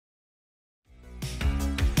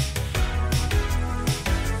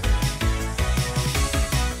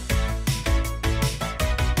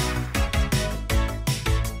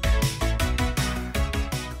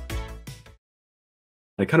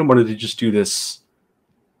I kind of wanted to just do this,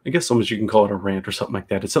 I guess almost you can call it a rant or something like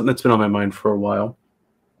that. It's something that's been on my mind for a while.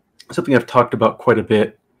 Something I've talked about quite a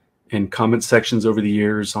bit in comment sections over the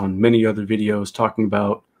years, on many other videos talking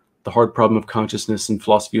about the hard problem of consciousness and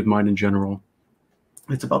philosophy of mind in general.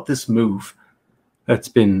 It's about this move that's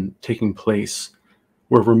been taking place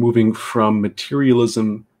where we're moving from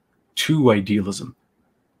materialism to idealism.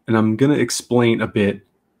 And I'm going to explain a bit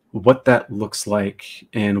what that looks like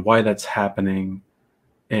and why that's happening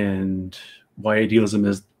and why idealism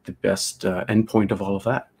is the best endpoint of all of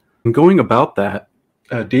that. And going about that,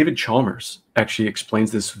 David Chalmers actually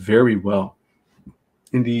explains this very well.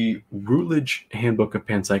 In the Routledge Handbook of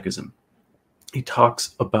Panpsychism, he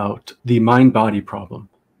talks about the mind-body problem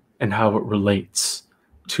and how it relates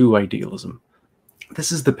to idealism.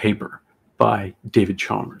 This is the paper by David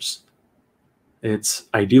Chalmers. It's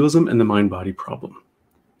Idealism and the Mind-Body Problem.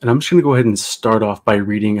 And I'm just going to go ahead and start off by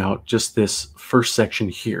reading out just this first section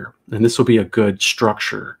here. And this will be a good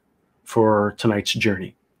structure for tonight's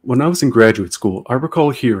journey. When I was in graduate school, I recall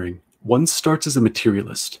hearing, one starts as a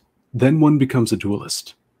materialist, then one becomes a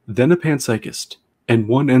dualist, then a panpsychist, and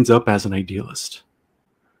one ends up as an idealist.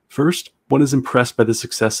 First, one is impressed by the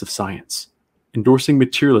success of science, endorsing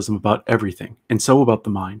materialism about everything, and so about the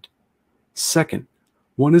mind. Second,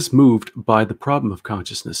 one is moved by the problem of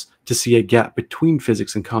consciousness to see a gap between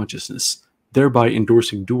physics and consciousness, thereby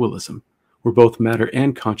endorsing dualism, where both matter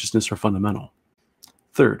and consciousness are fundamental.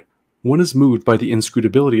 Third, one is moved by the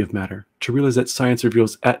inscrutability of matter to realize that science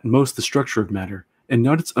reveals at most the structure of matter and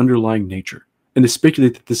not its underlying nature, and to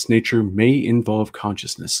speculate that this nature may involve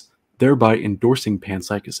consciousness, thereby endorsing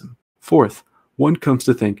panpsychism. Fourth, one comes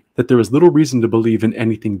to think that there is little reason to believe in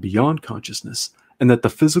anything beyond consciousness, and that the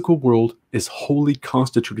physical world is wholly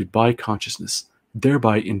constituted by consciousness,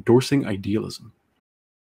 thereby endorsing idealism.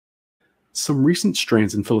 Some recent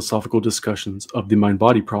strands in philosophical discussions of the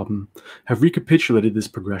mind-body problem have recapitulated this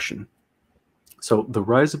progression. So, the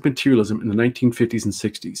rise of materialism in the 1950s and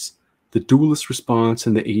 60s, the dualist response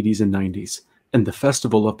in the 80s and 90s, and the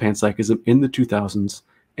festival of panpsychism in the 2000s,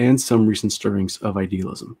 and some recent stirrings of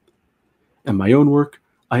idealism. In my own work,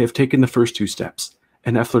 I have taken the first two steps,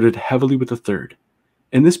 and have flirted heavily with the third.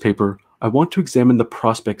 In this paper, I want to examine the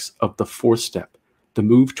prospects of the fourth step, the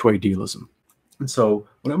move to idealism. And so,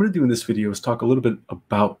 what I'm going to do in this video is talk a little bit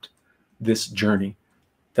about this journey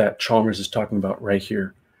that Chalmers is talking about right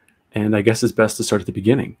here. And I guess it's best to start at the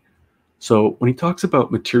beginning. So, when he talks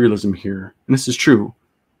about materialism here, and this is true,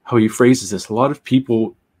 how he phrases this, a lot of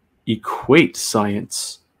people equate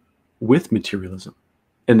science with materialism.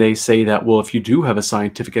 And they say that, well, if you do have a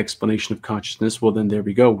scientific explanation of consciousness, well, then there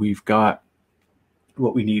we go. We've got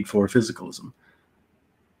what we need for physicalism.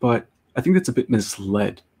 But I think that's a bit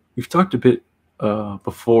misled. We've talked a bit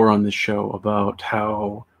before on this show about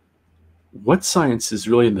how what science is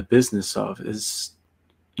really in the business of is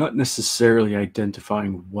not necessarily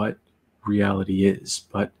identifying what reality is,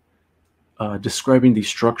 but describing the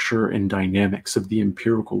structure and dynamics of the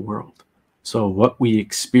empirical world. So what we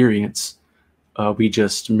experience, we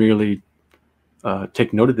just merely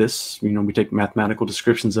take note of this. We take mathematical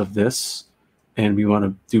descriptions of this, and we want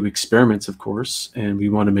to do experiments, of course, and we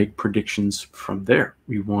want to make predictions from there.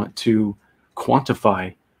 We want to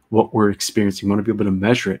quantify what we're experiencing. We want to be able to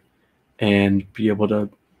measure it and be able to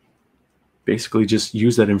basically just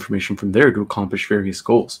use that information from there to accomplish various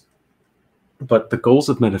goals. But the goals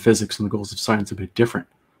of metaphysics and the goals of science are a bit different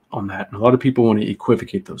on that. And a lot of people want to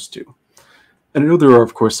equivocate those two. And I know there are,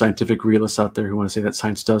 of course, scientific realists out there who want to say that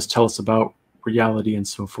science does tell us about reality and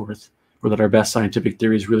so forth, or that our best scientific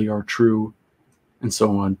theories really are true, and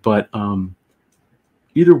so on. But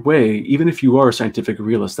either way, even if you are a scientific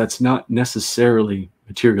realist, that's not necessarily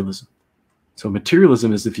materialism. So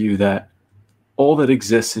materialism is the view that all that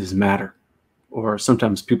exists is matter, or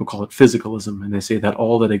sometimes people call it physicalism, and they say that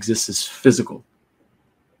all that exists is physical.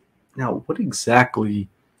 Now, what exactly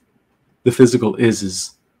the physical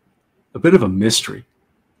is a bit of a mystery,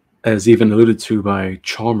 as even alluded to by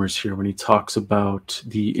Chalmers here when he talks about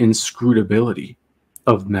the inscrutability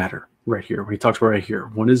of matter. Right here, when he talks about right here,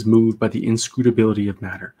 one is moved by the inscrutability of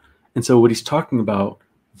matter. And so what he's talking about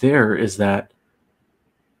there is that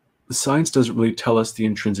the science doesn't really tell us the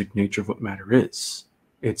intrinsic nature of what matter is.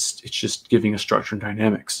 It's just giving us structure and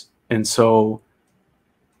dynamics. And so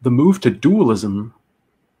the move to dualism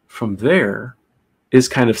from there is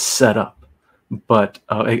kind of set up, but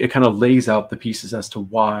it kind of lays out the pieces as to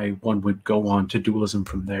why one would go on to dualism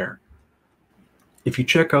from there. If you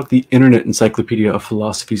check out the Internet Encyclopedia of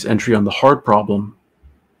Philosophy's entry on the hard problem,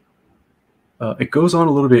 it goes on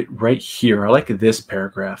a little bit right here. I like this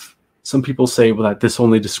paragraph. Some people say, well, that this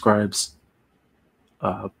only describes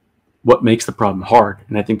what makes the problem hard.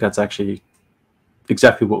 And I think that's actually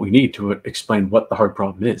exactly what we need to explain what the hard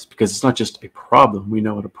problem is, because it's not just a problem. We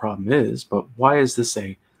know what a problem is, but why is this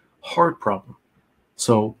a hard problem?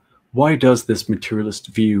 So why does this materialist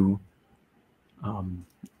view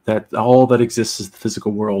that all that exists is the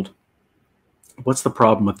physical world, what's the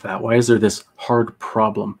problem with that? Why is there this hard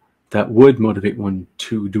problem that would motivate one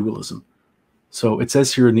to dualism? So it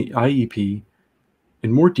says here in the IEP,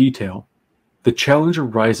 in more detail, the challenge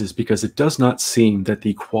arises because it does not seem that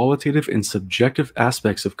the qualitative and subjective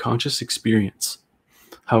aspects of conscious experience,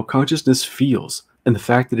 how consciousness feels, and the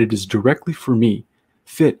fact that it is directly for me,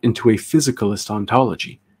 fit into a physicalist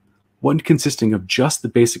ontology, one consisting of just the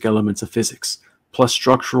basic elements of physics, plus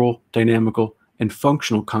structural, dynamical, and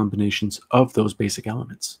functional combinations of those basic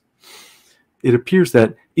elements. It appears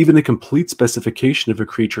that even a complete specification of a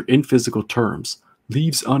creature in physical terms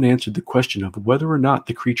leaves unanswered the question of whether or not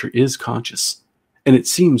the creature is conscious, and it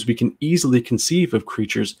seems we can easily conceive of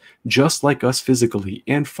creatures just like us physically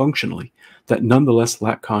and functionally that nonetheless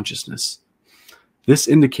lack consciousness. This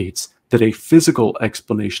indicates that a physical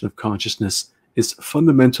explanation of consciousness is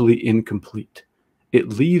fundamentally incomplete. It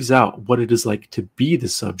leaves out what it is like to be the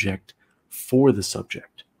subject for the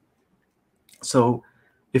subject. So,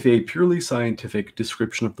 if a purely scientific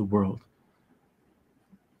description of the world,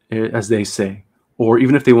 as they say, or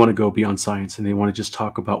even if they want to go beyond science and they want to just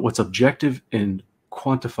talk about what's objective and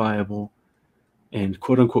quantifiable and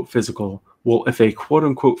quote-unquote physical, well, if a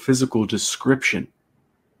quote-unquote physical description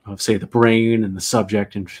of, say, the brain and the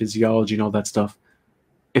subject and physiology and all that stuff,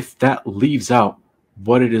 if that leaves out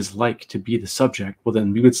what it is like to be the subject, well,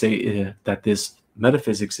 then we would say that this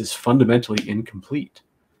metaphysics is fundamentally incomplete.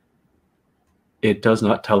 It does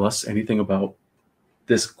not tell us anything about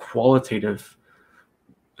this qualitative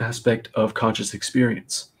aspect of conscious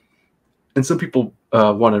experience. And some people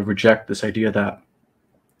want to reject this idea that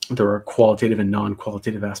there are qualitative and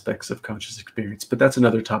non-qualitative aspects of conscious experience, but that's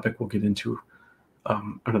another topic we'll get into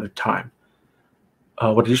another time.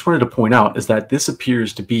 What I just wanted to point out is that this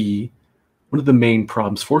appears to be one of the main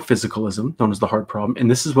problems for physicalism, known as the hard problem, and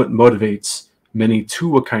this is what motivates many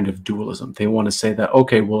to a kind of dualism. They want to say that,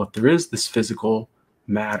 okay, well, if there is this physical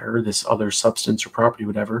matter, this other substance or property,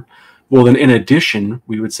 whatever, well, then in addition,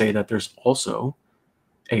 we would say that there's also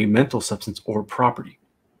a mental substance or property.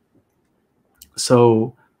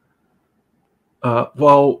 So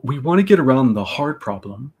while we want to get around the hard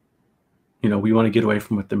problem, we want to get away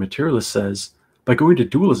from what the materialist says, by going to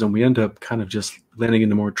dualism, we end up kind of just landing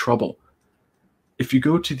into more trouble. If you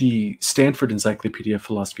go to the Stanford Encyclopedia of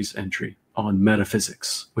Philosophy's entry on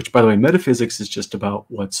metaphysics, which, by the way, metaphysics is just about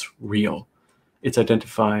what's real. It's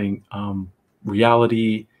identifying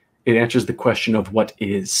reality. It answers the question of what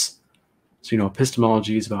is. So,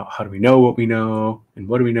 epistemology is about how do we know what we know, and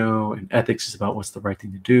what do we know, and ethics is about what's the right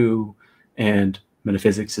thing to do, and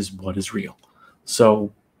metaphysics is what is real.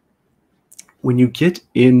 So when you get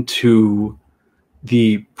into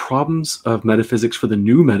the problems of metaphysics for the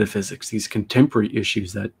new metaphysics, these contemporary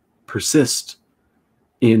issues that persist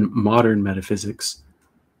in modern metaphysics,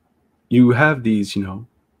 you have these,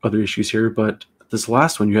 other issues here, but this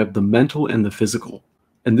last one, you have the mental and the physical.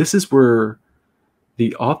 And this is where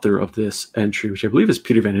the author of this entry, which I believe is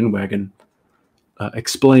Peter Van Inwagen,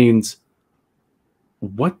 explains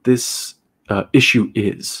what this issue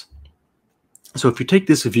is. So if you take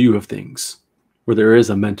this view of things, where there is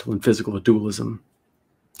a mental and physical dualism,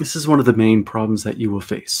 this is one of the main problems that you will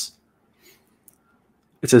face.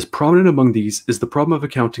 It says, prominent among these is the problem of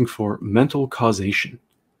accounting for mental causation.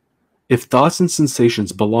 If thoughts and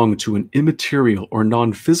sensations belong to an immaterial or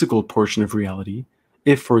non-physical portion of reality,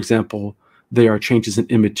 if, for example, they are changes in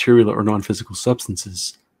immaterial or non-physical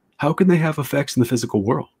substances, how can they have effects in the physical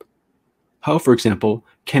world? How, for example,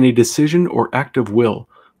 can a decision or act of will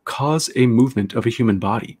cause a movement of a human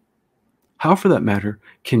body? How, for that matter,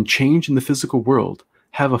 can change in the physical world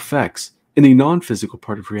have effects in the non-physical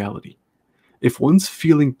part of reality? If one's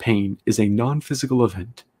feeling pain is a non-physical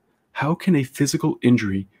event, how can a physical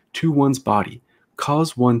injury to one's body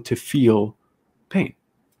cause one to feel pain?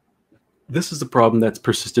 This is a problem that's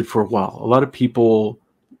persisted for a while. A lot of people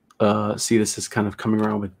see this as kind of coming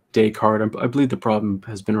around with Descartes. I believe the problem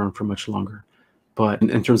has been around for much longer. But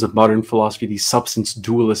in terms of modern philosophy, the substance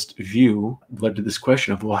dualist view led to this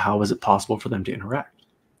question of, well, how is it possible for them to interact?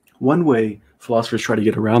 One way philosophers try to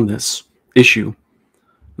get around this issue,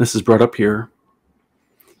 this is brought up here,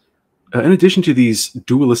 in addition to these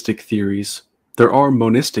dualistic theories, there are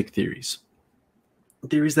monistic theories.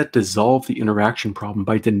 Theories that dissolve the interaction problem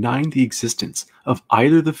by denying the existence of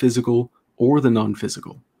either the physical or the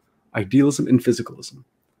non-physical. Idealism and physicalism.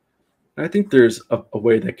 And I think there's a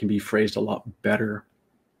way that can be phrased a lot better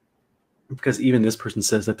Because even this person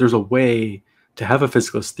says that there's a way to have a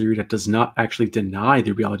physicalist theory that does not actually deny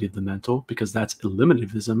the reality of the mental, because that's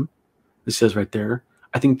eliminativism. This says right there.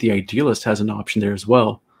 I think the idealist has an option there as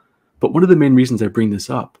well. But one of the main reasons I bring this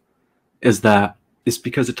up is that it's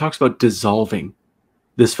because it talks about dissolving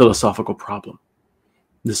this philosophical problem,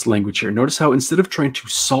 this language here. Notice how instead of trying to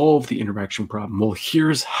solve the interaction problem, well,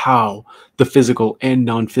 here's how the physical and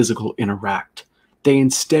non-physical interact. They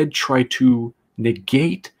instead try to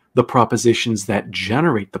negate the propositions that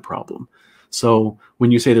generate the problem. So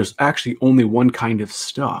when you say there's actually only one kind of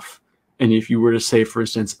stuff, and if you were to say, for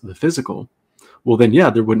instance, the physical, well, then, yeah,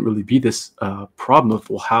 there wouldn't really be this problem of,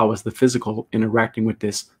 well, how is the physical interacting with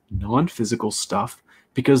this non-physical stuff?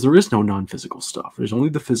 Because there is no non-physical stuff. There's only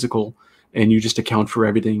the physical, and you just account for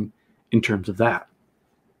everything in terms of that.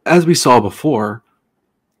 As we saw before,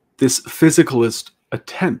 this physicalist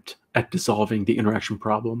attempt at dissolving the interaction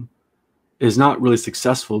problem is not really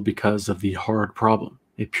successful because of the hard problem.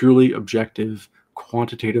 A purely objective,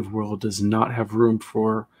 quantitative world does not have room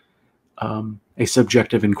for a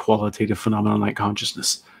subjective and qualitative phenomenon like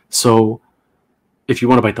consciousness. So if you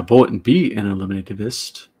want to bite the bullet and be an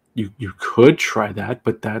eliminativist, you could try that,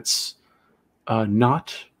 but that's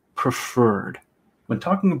not preferred. When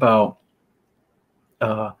talking about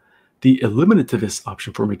the eliminativist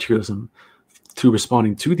option for materialism to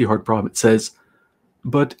responding to the hard problem, it says,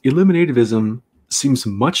 but eliminativism seems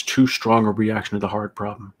much too strong a reaction to the hard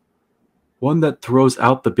problem, one that throws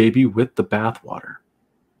out the baby with the bathwater.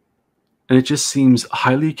 And it just seems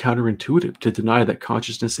highly counterintuitive to deny that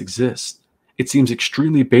consciousness exists. It seems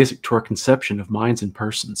extremely basic to our conception of minds and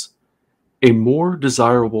persons. A more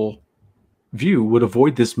desirable view would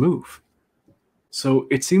avoid this move. So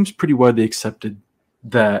it seems pretty widely accepted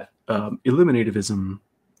that eliminativism,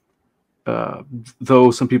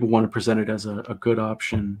 though some people want to present it as a good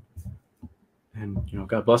option, and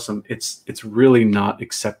God bless them, it's really not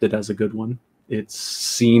accepted as a good one. It's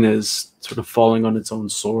seen as sort of falling on its own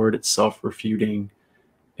sword. It's self-refuting,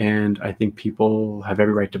 and I think people have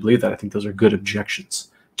every right to believe that. I think those are good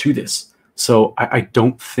objections to this. So I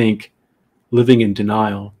don't think living in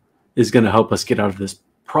denial is going to help us get out of this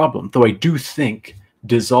problem, though I do think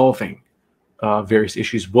dissolving various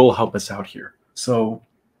issues will help us out here. So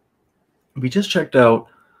we just checked out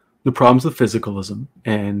the problems of physicalism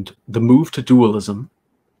and the move to dualism.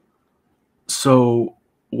 So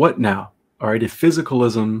what now? All right, if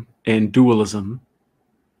physicalism and dualism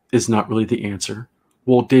is not really the answer,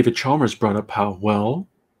 well, David Chalmers brought up how, well,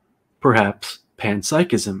 perhaps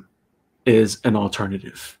panpsychism is an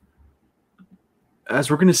alternative. As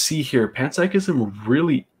we're going to see here, panpsychism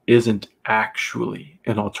really isn't actually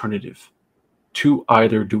an alternative to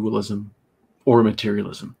either dualism or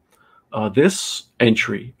materialism. This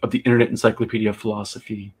entry of the Internet Encyclopedia of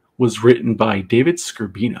Philosophy was written by David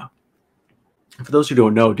Skrbina. For those who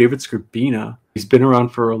don't know, David Skrbina, he's been around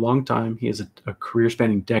for a long time. He has a career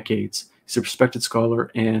spanning decades. He's a respected scholar,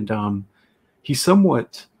 and he's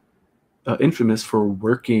somewhat infamous for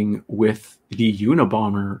working with the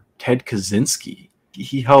Unabomber Ted Kaczynski.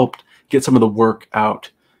 He helped get some of the work out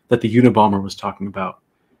that the Unabomber was talking about.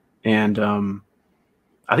 And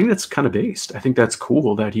I think that's kind of based. I think that's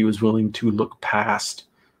cool that he was willing to look past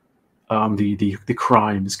the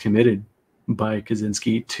crimes committed by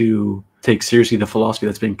Kaczynski to take seriously the philosophy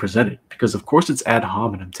that's being presented. Because of course it's ad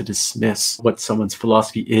hominem to dismiss what someone's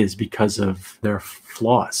philosophy is because of their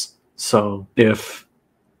flaws. So if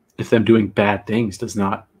them doing bad things does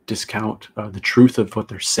not discount the truth of what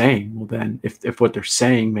they're saying, well then if what they're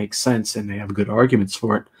saying makes sense and they have good arguments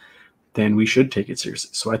for it, then we should take it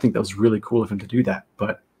seriously. So I think that was really cool of him to do that.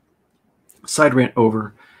 But side rant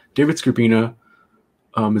over, David Skrbina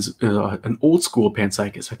is an old school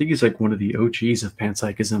panpsychist. I think he's like one of the OGs of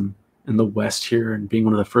panpsychism in the West here, and being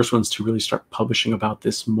one of the first ones to really start publishing about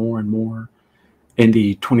this more and more in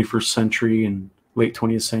the 21st century and late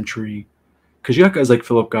 20th century. Because you got guys like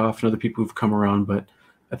Philip Goff and other people who've come around, but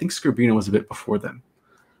I think Skrbina was a bit before them.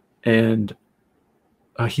 And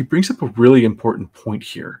he brings up a really important point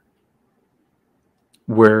here,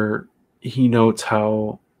 where he notes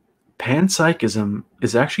how panpsychism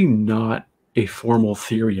is actually not a formal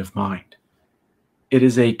theory of mind. It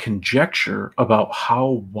is a conjecture about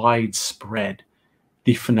how widespread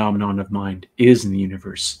the phenomenon of mind is in the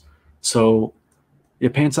universe. So yeah,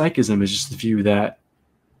 panpsychism is just the view that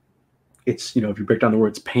it's, if you break down the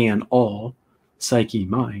words pan, all, psyche,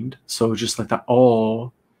 mind, so just like that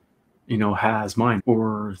all, has mind,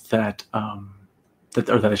 or that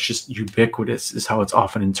that it's just ubiquitous is how it's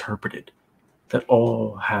often interpreted, that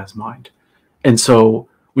all has mind. And so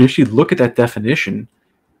when you actually look at that definition,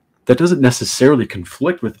 that doesn't necessarily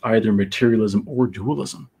conflict with either materialism or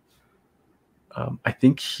dualism. I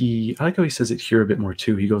think I like how he says it here a bit more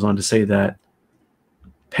too. He goes on to say that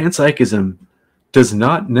Panpsychism does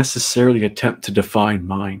not necessarily attempt to define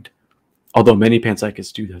mind, although many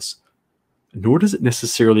panpsychists do this, nor does it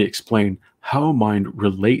necessarily explain how mind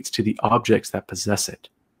relates to the objects that possess it.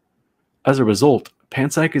 As a result,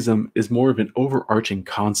 Panpsychism is more of an overarching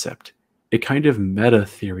concept, a kind of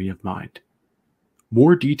meta-theory of mind.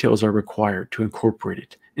 More details are required to incorporate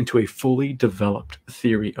it into a fully developed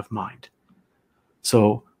theory of mind.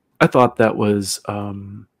 So I thought that was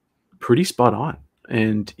pretty spot on.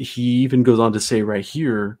 And he even goes on to say right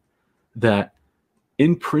here that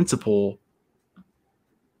in principle,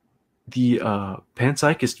 the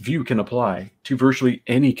panpsychist view can apply to virtually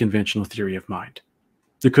any conventional theory of mind.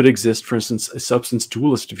 There could exist, for instance, a substance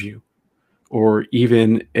dualist view, or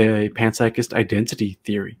even a panpsychist identity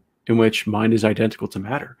theory in which mind is identical to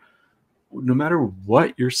matter. No matter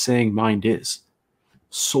what you're saying mind is,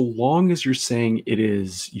 so long as you're saying it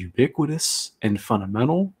is ubiquitous and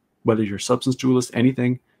fundamental, whether you're substance dualist,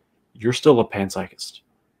 anything, you're still a panpsychist.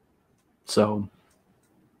 So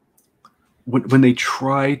when they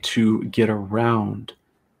try to get around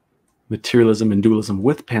materialism and dualism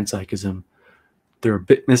with panpsychism, they're a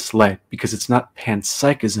bit misled because it's not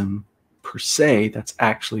panpsychism per se that's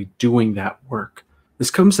actually doing that work.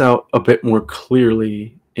 This comes out a bit more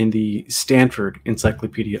clearly in the Stanford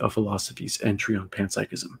Encyclopedia of Philosophy's entry on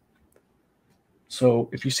panpsychism. So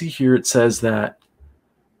if you see here, it says that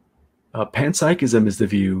panpsychism is the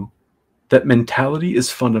view that mentality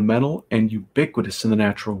is fundamental and ubiquitous in the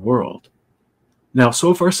natural world. Now,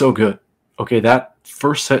 so far, so good. Okay, that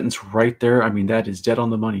first sentence right there, I mean, that is dead on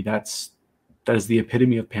the money. That is the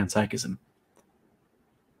epitome of panpsychism.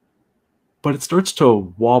 But it starts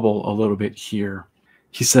to wobble a little bit here.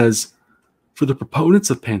 He says, for the proponents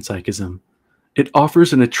of panpsychism, it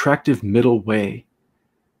offers an attractive middle way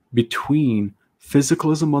between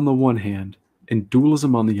physicalism on the one hand and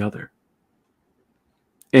dualism on the other.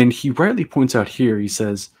 And he rightly points out here, he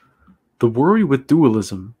says, the worry with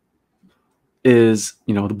dualism is,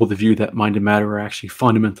 the view that mind and matter are actually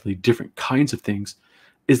fundamentally different kinds of things,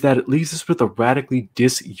 is that it leaves us with a radically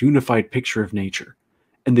disunified picture of nature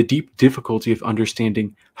and the deep difficulty of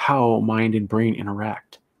understanding how mind and brain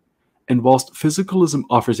interact. And whilst physicalism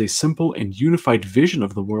offers a simple and unified vision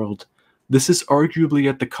of the world, this is arguably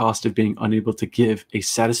at the cost of being unable to give a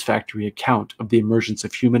satisfactory account of the emergence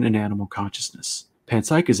of human and animal consciousness.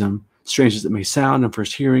 Panpsychism, strange as it may sound on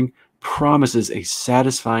first hearing, promises a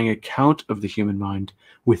satisfying account of the human mind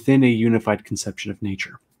within a unified conception of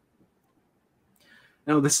nature.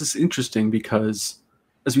 Now, this is interesting because,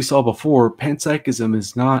 as we saw before, panpsychism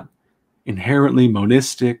is not inherently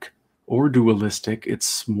monistic or dualistic.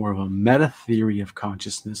 It's more of a meta-theory of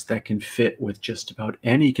consciousness that can fit with just about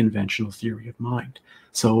any conventional theory of mind.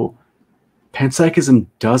 So panpsychism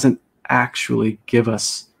doesn't actually give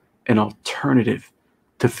us an alternative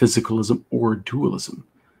to physicalism or dualism.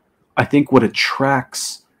 I think what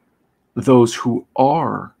attracts those who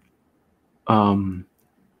are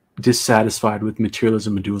dissatisfied with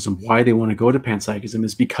materialism and dualism, why they want to go to panpsychism,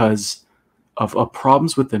 is because of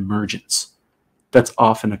problems with emergence that's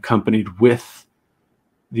often accompanied with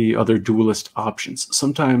the other dualist options.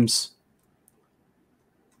 Sometimes,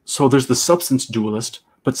 so there's the substance dualist,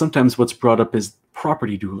 but sometimes what's brought up is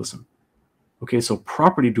property dualism. Okay, so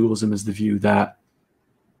property dualism is the view that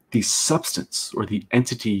the substance or the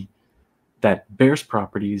entity that bears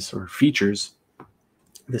properties or features,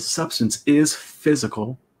 the substance is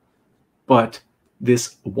physical, but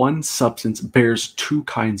this one substance bears two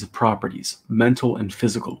kinds of properties, mental and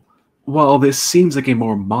physical. While this seems like a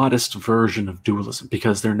more modest version of dualism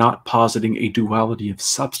because they're not positing a duality of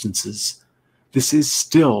substances, this is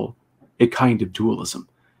still a kind of dualism.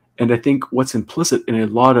 And I think what's implicit in a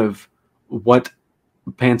lot of what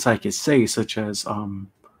panpsychists say, such as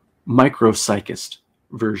micro-psychist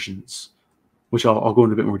versions, which I'll go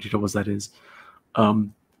into a bit more detail what that is,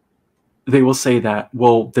 they will say that,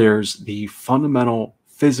 well, there's the fundamental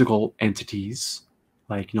physical entities,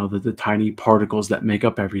 like, the tiny particles that make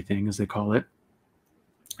up everything, as they call it.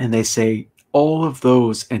 And they say all of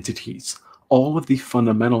those entities, all of the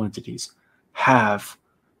fundamental entities have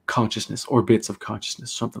consciousness or bits of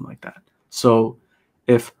consciousness, something like that. So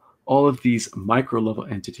if all of these micro level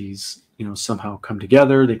entities, somehow come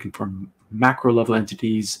together, they can form macro level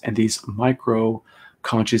entities, and these micro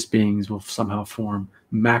conscious beings will somehow form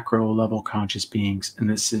macro level conscious beings. And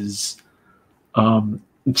this is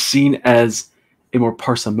seen as a more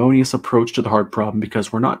parsimonious approach to the hard problem,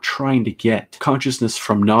 because we're not trying to get consciousness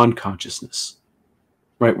from non-consciousness,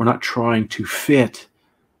 right? We're not trying to fit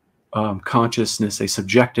consciousness, a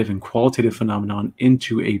subjective and qualitative phenomenon,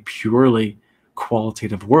 into a purely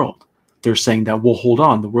qualitative world. They're saying that, well, hold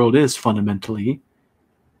on, the world is fundamentally,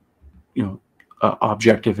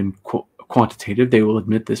 objective and quantitative. They will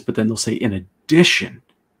admit this, but then they'll say, in addition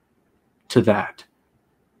to that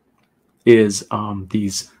is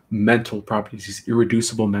these mental properties, these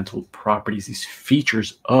irreducible mental properties, these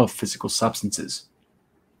features of physical substances.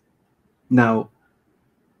 Now,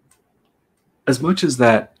 as much as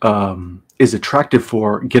that is attractive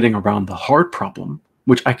for getting around the hard problem,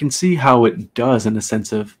 which I can see how it does in the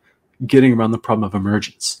sense of getting around the problem of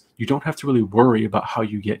emergence. You don't have to really worry about how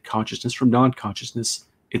you get consciousness from non-consciousness.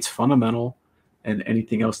 It's fundamental, and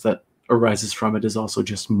anything else that arises from it is also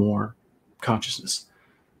just more consciousness.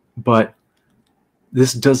 But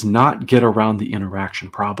this does not get around the interaction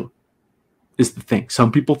problem, is the thing.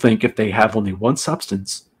 Some people think if they have only one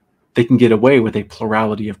substance, they can get away with a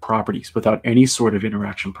plurality of properties without any sort of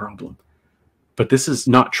interaction problem. But this is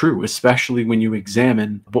not true, especially when you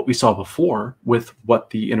examine what we saw before with what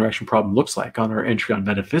the interaction problem looks like on our entry on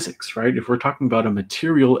metaphysics, right? If we're talking about a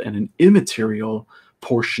material and an immaterial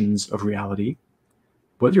portions of reality,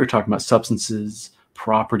 whether you're talking about substances,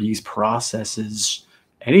 properties, processes,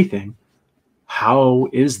 anything, how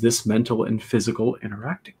is this mental and physical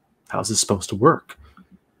interacting? How's this supposed to work?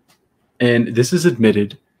 And this is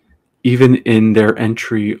admitted even in their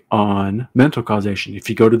entry on mental causation. If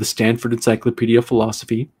you go to the Stanford Encyclopedia of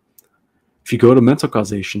Philosophy, if you go to mental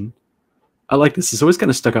causation, I like this. It's always kind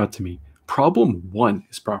of stuck out to me. Problem 1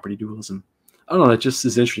 is property dualism. I don't know, that just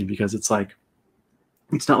is interesting because it's like,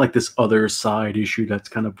 it's not like this other side issue that's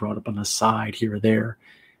kind of brought up on the side here or there.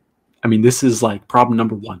 I mean, this is like problem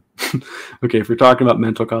number 1. Okay, if we're talking about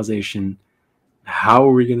mental causation, how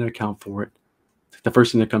are we going to account for it? The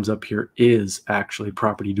first thing that comes up here is actually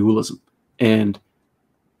property dualism. And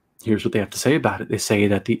here's what they have to say about it. They say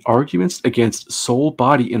that the arguments against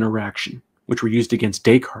soul-body interaction, which were used against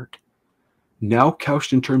Descartes, now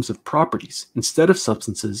couched in terms of properties instead of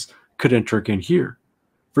substances, could enter again here.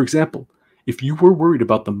 For example, if you were worried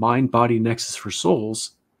about the mind-body nexus for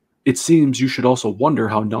souls, it seems you should also wonder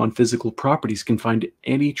how non-physical properties can find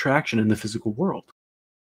any traction in the physical world.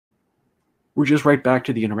 We're just right back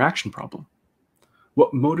to the interaction problem.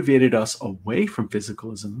 What motivated us away from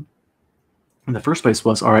physicalism in the first place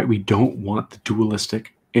was, all right, we don't want the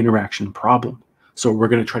dualistic interaction problem. So we're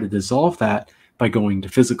going to try to dissolve that by going to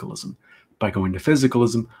physicalism. By going to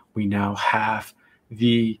physicalism, we now have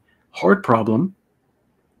the hard problem.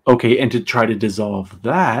 Okay, and to try to dissolve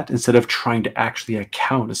that, instead of trying to actually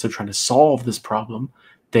account, instead of trying to solve this problem,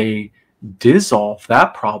 they dissolve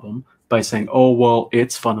that problem by saying, oh, well,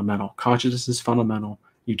 it's fundamental. Consciousness is fundamental.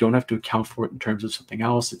 You don't have to account for it in terms of something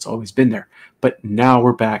else. It's always been there. But now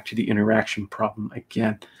we're back to the interaction problem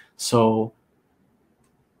again. So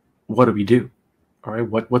what do we do? All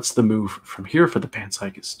right, what's the move from here for the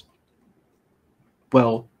panpsychist?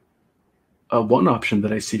 Well, one option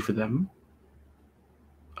that I see for them,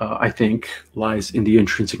 I think, lies in the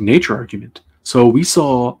intrinsic nature argument. So we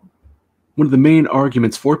saw one of the main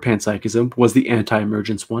arguments for panpsychism was the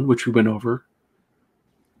anti-emergence one, which we went over.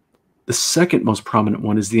 The second most prominent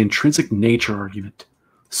one is the intrinsic nature argument.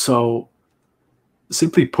 So,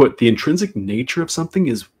 simply put, the intrinsic nature of something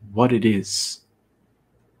is what it is.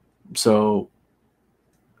 So,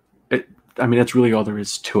 that's really all there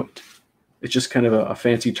is to it. It's just kind of a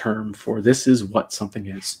fancy term for this is what something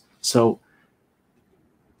is. So,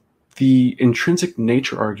 the intrinsic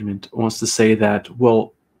nature argument wants to say that,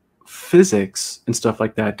 well, physics and stuff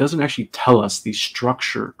like that doesn't actually tell us the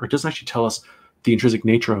structure, or it doesn't actually tell us the intrinsic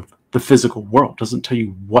nature of the physical world. It doesn't tell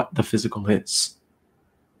you what the physical is.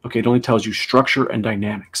 Okay, it only tells you structure and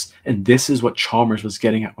dynamics. And this is what Chalmers was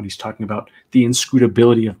getting at when he's talking about the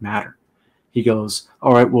inscrutability of matter. He goes,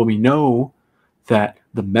 all right, well, we know that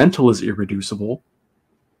the mental is irreducible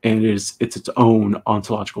and it's its own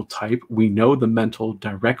ontological type. We know the mental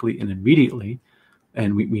directly and immediately,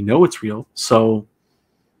 and we know it's real. So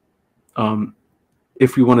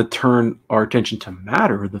if we want to turn our attention to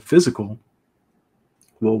matter, the physical,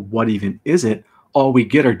 well, what even is it? All we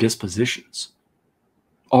get are dispositions.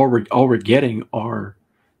 All we're getting are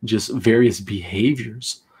just various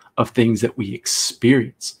behaviors of things that we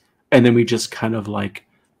experience. And then we just kind of like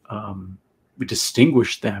we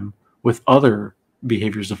distinguish them with other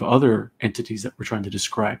behaviors of other entities that we're trying to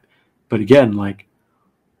describe. But again, like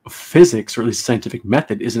physics, or at least scientific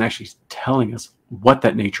method, isn't actually telling us what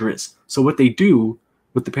that nature is. So what they do,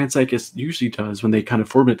 what the panpsychist usually does when they kind of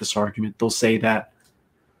formulate this argument, they'll say that,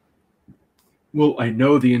 well, I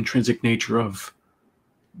know the intrinsic nature of,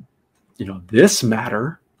 this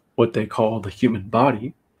matter, what they call the human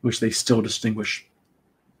body, which they still distinguish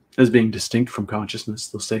as being distinct from consciousness.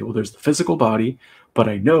 They'll say, well, there's the physical body, but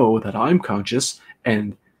I know that I'm conscious,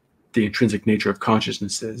 and the intrinsic nature of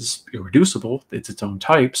consciousness is irreducible. It's its own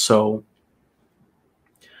type. So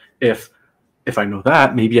if I know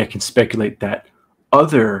that, maybe I can speculate that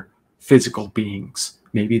other physical beings,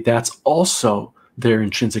 maybe that's also their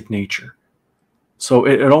intrinsic nature. So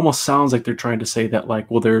it almost sounds like they're trying to say that,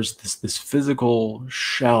 like, well, there's this physical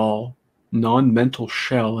shell, non-mental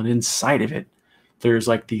shell, and inside of it, there's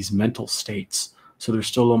like these mental states. So there's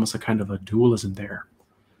still almost a kind of a dualism there.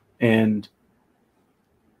 And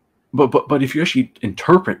but if you actually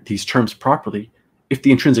interpret these terms properly, if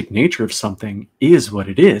the intrinsic nature of something is what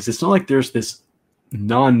it is, it's not like there's this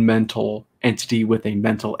non-mental entity with a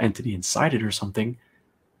mental entity inside it or something.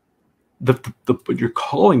 What you're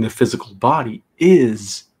calling the physical body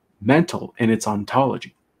is mental in its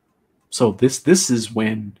ontology. So this is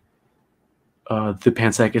when the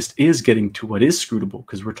panpsychist is getting to what is scrutable,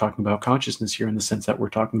 because we're talking about consciousness here in the sense that we're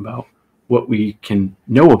talking about what we can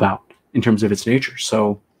know about in terms of its nature.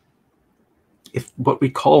 So if what we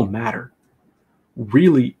call matter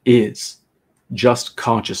really is just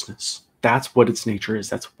consciousness, that's what its nature is,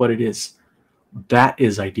 that's what it is, that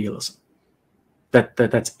is idealism.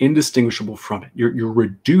 That's indistinguishable from it. You're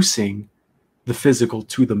reducing the physical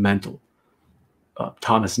to the mental.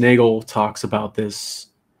 Thomas Nagel talks about this.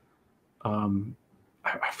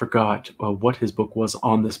 I forgot what his book was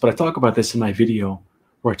on this, but I talk about this in my video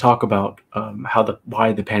where I talk about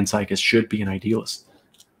why the panpsychist should be an idealist.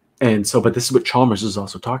 And so, but this is what Chalmers is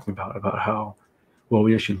also talking about how, well,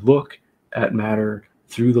 we actually look at matter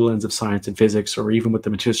through the lens of science and physics, or even what the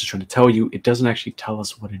materialist is trying to tell you, it doesn't actually tell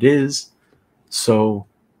us what it is. So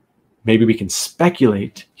maybe we can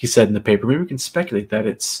speculate, he said in the paper, maybe we can speculate that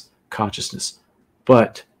it's consciousness.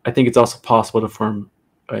 But I think it's also possible to form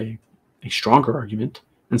a stronger argument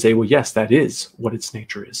and say, well, yes, that is what its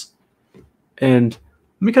nature is. And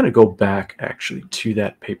let me kind of go back actually to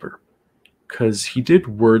that paper, because he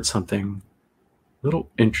did word something a little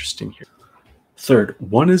interesting here. Third,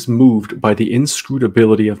 one is moved by the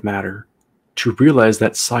inscrutability of matter to realize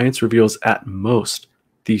that science reveals at most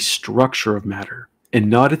the structure of matter and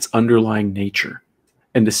not its underlying nature,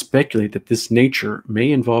 and to speculate that this nature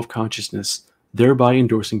may involve consciousness, thereby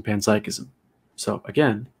endorsing panpsychism. So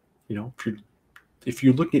again, if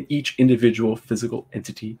you're looking at each individual physical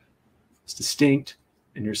entity as distinct,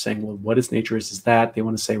 and you're saying, well, what its nature is that, they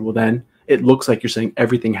want to say, well, then it looks like you're saying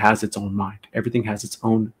everything has its own mind, everything has its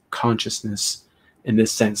own consciousness, in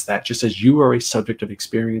this sense that just as you are a subject of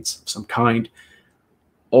experience of some kind,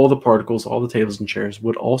 all the particles, all the tables and chairs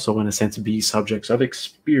would also, in a sense, be subjects of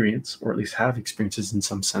experience, or at least have experiences in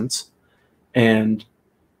some sense. And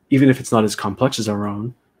even if it's not as complex as our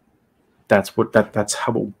own, that's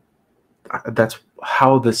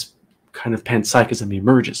how this kind of panpsychism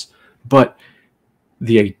emerges. But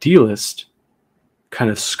the idealist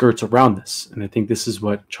kind of skirts around this, and I think this is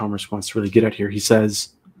what Chalmers wants to really get at here. He says,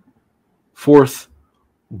 fourth,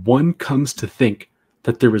 one comes to think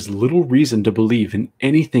that there is little reason to believe in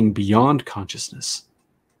anything beyond consciousness,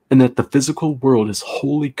 and that the physical world is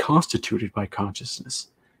wholly constituted by consciousness,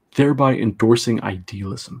 thereby endorsing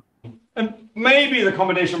idealism. And maybe the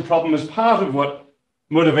combination problem is part of what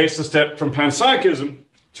motivates the step from panpsychism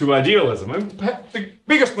to idealism. And the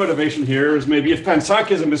biggest motivation here is maybe if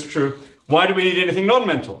panpsychism is true, why do we need anything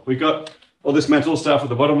non-mental? We got all this mental stuff at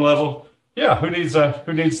the bottom level. Yeah, who needs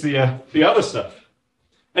the other stuff?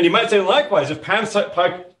 And you might say likewise, if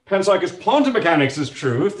panpsychist quantum mechanics is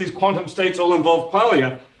true, if these quantum states all involve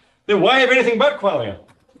qualia, then why have anything but qualia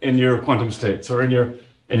in your quantum states or in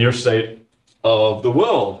your state of the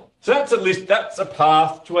world? So that's a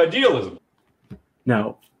path to idealism.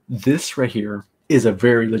 Now, this right here is a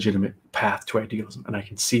very legitimate path to idealism, and I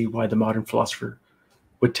can see why the modern philosopher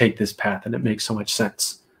would take this path, and it makes so much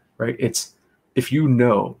sense, right? It's if you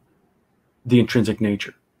know the intrinsic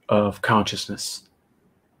nature of consciousness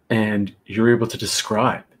and you're able to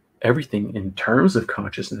describe everything in terms of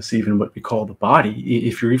consciousness, even what we call the body,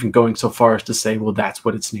 if you're even going so far as to say, well, that's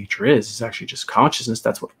what its nature is, it's actually just consciousness,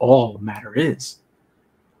 that's what all matter is,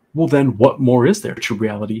 well, then what more is there to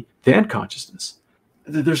reality than consciousness?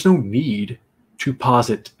 There's no need to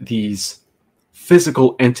posit these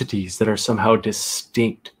physical entities that are somehow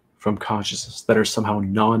distinct from consciousness, that are somehow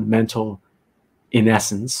non-mental in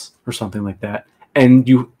essence, or something like that, and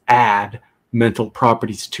you add mental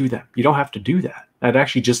properties to them. You don't have to do that. That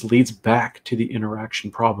actually just leads back to the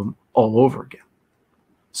interaction problem all over again.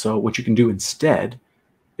 So what you can do instead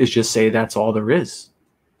is just say that's all there is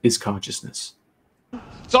consciousness.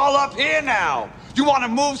 It's all up here now. You want to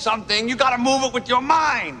move something, you got to move it with your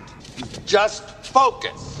mind. Just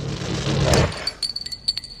focus.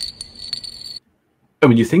 And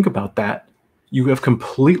when you think about that, you have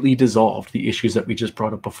completely dissolved the issues that we just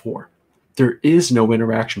brought up before. There is no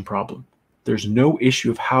interaction problem. There's no issue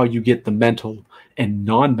of how you get the mental and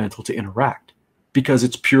non-mental to interact, because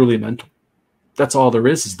it's purely mental. That's all there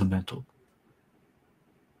is the mental.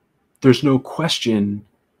 There's no question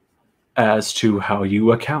as to how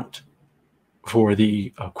you account for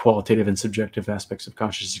the qualitative and subjective aspects of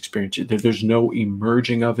conscious experience. There's no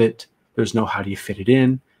emerging of it. There's no how do you fit it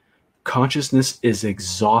in. Consciousness is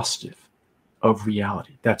exhaustive of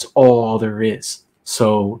reality. That's all there is.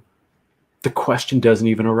 So the question doesn't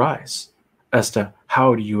even arise as to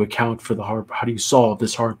how do you account for how do you solve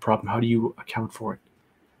this hard problem? How do you account for it?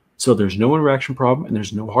 So there's no interaction problem and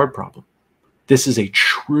there's no hard problem. This is a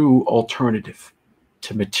true alternative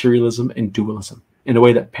to materialism and dualism in a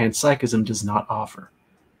way that panpsychism does not offer.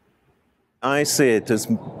 I see it as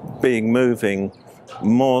being moving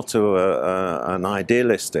more to an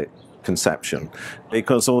idealistic conception,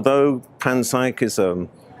 because although panpsychism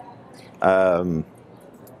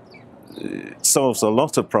solves a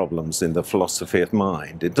lot of problems in the philosophy of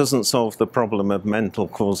mind, it doesn't solve the problem of mental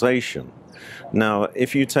causation. Now,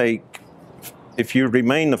 if you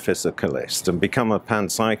remain a physicalist and become a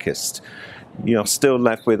panpsychist, you're still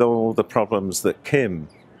left with all the problems that Kim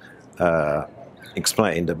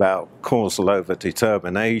explained about causal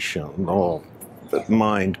overdetermination, or the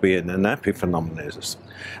mind being an epiphenomenon.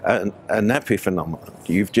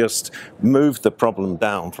 You've just moved the problem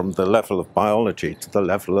down from the level of biology to the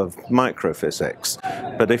level of microphysics.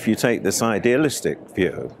 But if you take this idealistic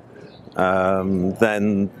view,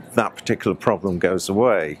 then that particular problem goes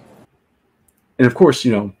away. And of course,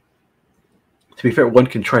 to be fair, one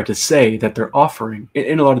can try to say that they're offering,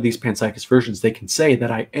 in a lot of these panpsychist versions, they can say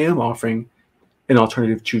that I am offering an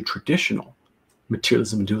alternative to traditional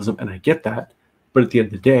materialism and dualism, and I get that. But at the end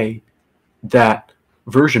of the day, that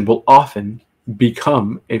version will often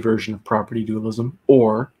become a version of property dualism,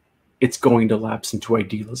 or it's going to lapse into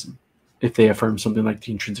idealism if they affirm something like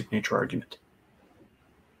the intrinsic nature argument.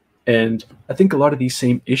 And I think a lot of these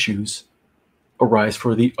same issues arise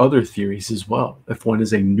for the other theories as well. If one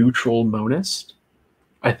is a neutral monist,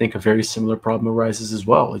 I think a very similar problem arises as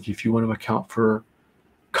well. Like if you want to account for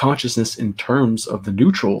consciousness in terms of the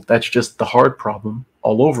neutral, that's just the hard problem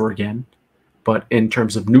all over again, but in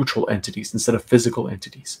terms of neutral entities instead of physical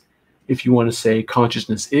entities. If you want to say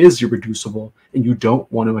consciousness is irreducible and you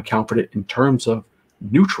don't want to account for it in terms of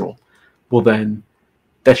neutral, well then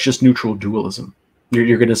that's just neutral dualism.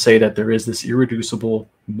 You're going to say that there is this irreducible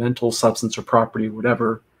mental substance or property,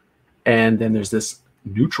 whatever, and then there's this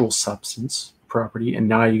neutral substance property, and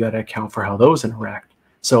now you got to account for how those interact.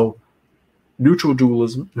 So neutral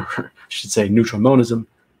dualism, or I should say neutral monism,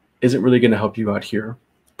 isn't really going to help you out here.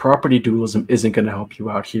 Property dualism isn't going to help you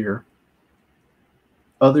out here.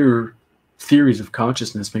 Other theories of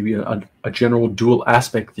consciousness, maybe a general dual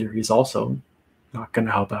aspect theory, is also not going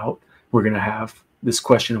to help out. We're going to have this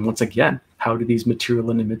question, and once again, how do these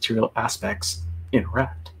material and immaterial aspects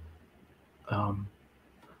interact?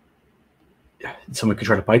 Someone could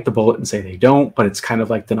try to bite the bullet and say they don't, but it's kind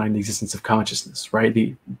of like denying the existence of consciousness, right?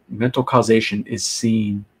 The mental causation is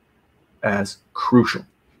seen as crucial.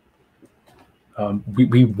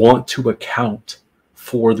 We want to account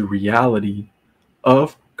for the reality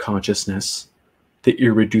of consciousness, the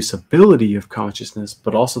irreducibility of consciousness,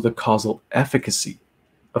 but also the causal efficacy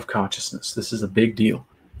of consciousness. This is a big deal.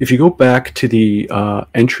 If you go back to the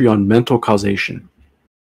entry on mental causation,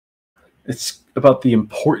 it's about the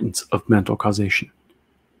importance of mental causation.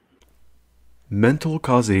 Mental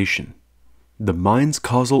causation, the mind's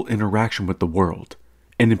causal interaction with the world,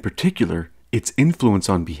 and in particular, its influence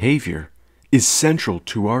on behavior, is central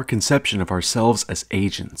to our conception of ourselves as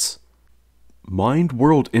agents.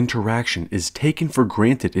 Mind-world interaction is taken for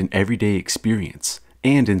granted in everyday experience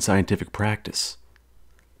and in scientific practice.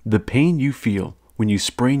 The pain you feel when you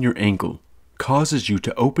sprain your ankle causes you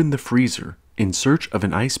to open the freezer in search of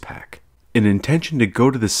an ice pack. An intention to go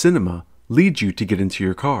to the cinema leads you to get into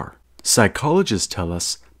your car. Psychologists tell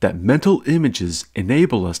us that mental images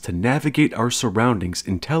enable us to navigate our surroundings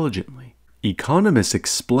intelligently. Economists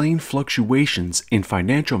explain fluctuations in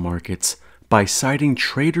financial markets by citing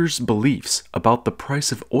traders' beliefs about the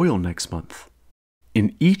price of oil next month.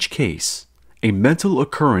 In each case, a mental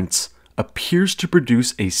occurrence appears to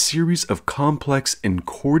produce a series of complex and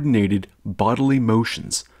coordinated bodily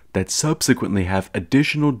motions that subsequently have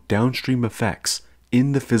additional downstream effects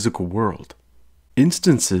in the physical world.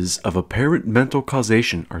 Instances of apparent mental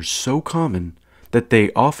causation are so common that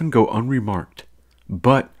they often go unremarked,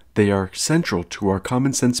 but they are central to our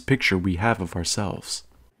common sense picture we have of ourselves.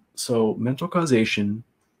 So mental causation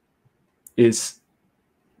is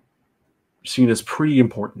seen as pretty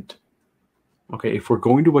important. Okay, if we're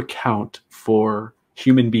going to account for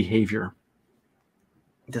human behavior,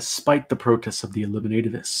 despite the protests of the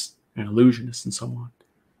eliminativists and illusionists and so on,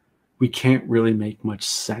 we can't really make much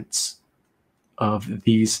sense of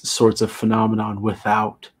these sorts of phenomenon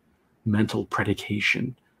without mental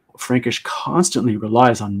predication. Frankish constantly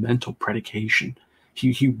relies on mental predication.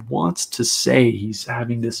 He wants to say he's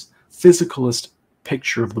having this physicalist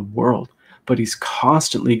picture of the world, but he's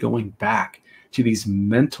constantly going back to these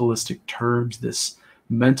mentalistic terms, this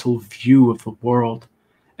mental view of the world,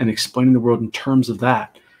 and explaining the world in terms of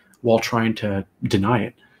that while trying to deny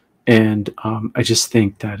it. And I just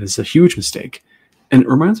think that is a huge mistake. And it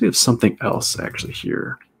reminds me of something else actually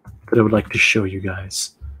here that I would like to show you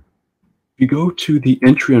guys. If you go to the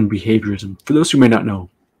entry on behaviorism, for those who may not know,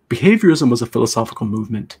 behaviorism was a philosophical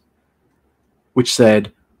movement which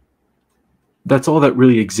said that's all that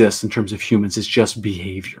really exists in terms of humans is just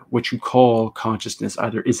behavior. What you call consciousness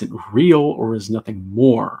either isn't real or is nothing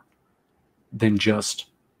more than just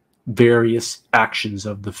various actions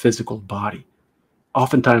of the physical body.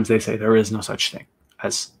 Oftentimes they say there is no such thing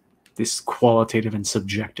as this qualitative and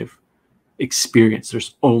subjective experience.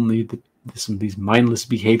 There's only these mindless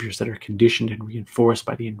behaviors that are conditioned and reinforced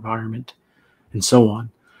by the environment and so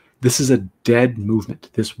on. This is a dead movement.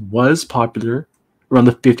 This was popular around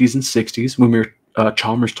the 50s and 60s when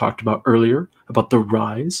Chalmers talked about earlier about the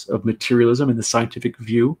rise of materialism and the scientific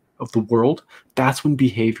view of the world. That's when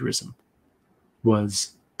behaviorism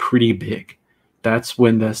was pretty big. That's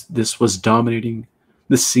when this was dominating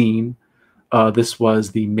the scene. This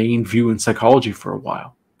was the main view in psychology for a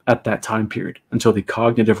while at that time period until the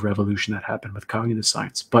cognitive revolution that happened with cognitive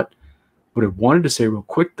science. But what I wanted to say real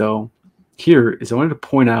quick though here is I wanted to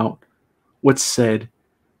point out what's said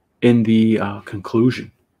in the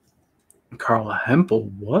conclusion. Karl Hempel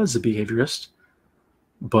was a behaviorist,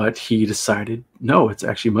 but he decided, no, it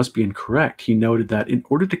actually must be incorrect. He noted that in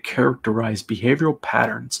order to characterize behavioral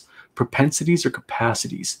patterns, propensities, or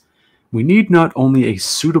capacities, we need not only a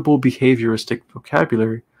suitable behavioristic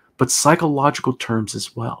vocabulary, but psychological terms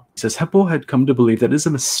as well. He says Hempel had come to believe that it is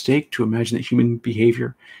a mistake to imagine that human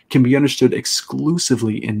behavior can be understood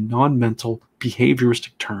exclusively in non-mental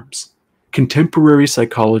behavioristic terms. Contemporary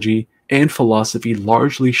psychology and philosophy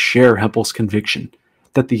largely share Hempel's conviction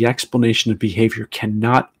that the explanation of behavior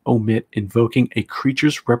cannot omit invoking a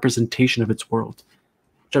creature's representation of its world,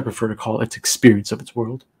 which I prefer to call its experience of its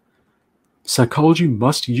world. Psychology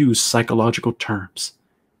must use psychological terms.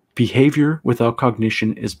 Behavior without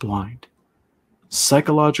cognition is blind.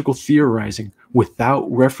 Psychological theorizing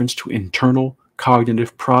without reference to internal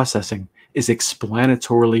cognitive processing is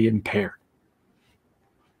explanatorily impaired.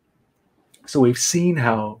 So we've seen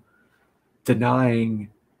how denying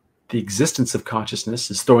the existence of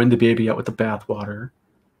consciousness is throwing the baby out with the bathwater.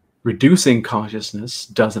 Reducing consciousness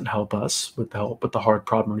doesn't help us with the hard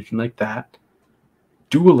problem or anything like that.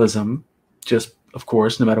 Dualism, just of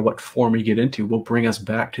course, no matter what form we get into, will bring us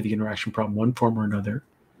back to the interaction problem, one form or another.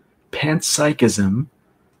 Panpsychism,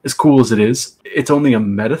 as cool as it is, it's only a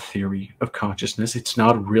meta theory of consciousness. It's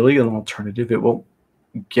not really an alternative. It won't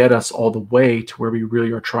get us all the way to where we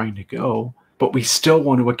really are trying to go, but we still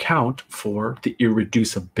want to account for the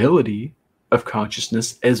irreducibility of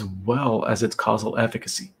consciousness as well as its causal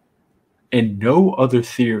efficacy. And no other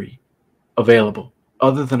theory available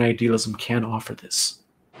other than idealism can offer this.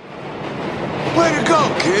 Way to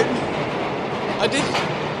go, kid! I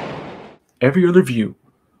did. Every other view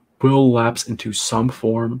will lapse into some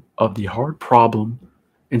form of the hard problem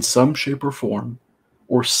in some shape or form,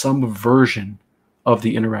 or some version of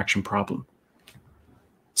the interaction problem.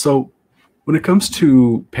 So when it comes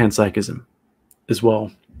to panpsychism as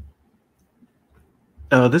well,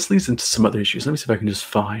 this leads into some other issues. Let me see if I can just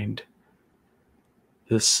find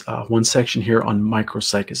this one section here on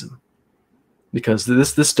micropsychism, because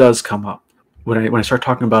this does come up when I start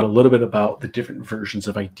talking about a little bit about the different versions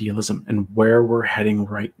of idealism and where we're heading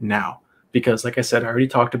right now. Because like I said, I already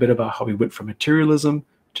talked a bit about how we went from materialism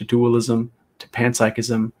to dualism to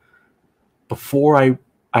panpsychism. Before I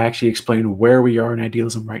actually explain where we are in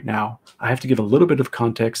idealism right now, I have to give a little bit of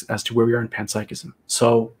context as to where we are in panpsychism.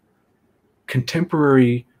 So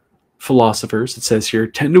contemporary philosophers, it says here,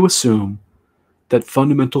 tend to assume that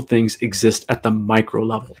fundamental things exist at the micro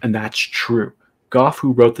level, and that's true. Goff,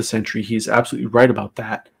 who wrote this entry, he's absolutely right about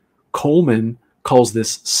that. Coleman calls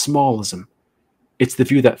this smallism. It's the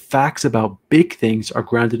view that facts about big things are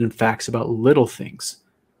grounded in facts about little things.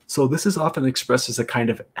 So this is often expressed as a kind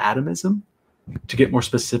of atomism. To get more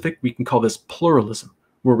specific, we can call this pluralism,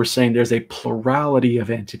 where we're saying there's a plurality of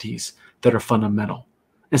entities that are fundamental,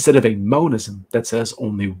 instead of a monism that says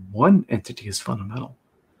only one entity is fundamental.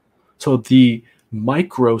 So the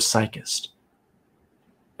micro-psychist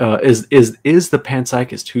is the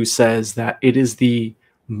panpsychist who says that it is the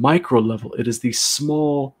micro level, it is the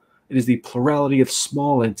small, it is the plurality of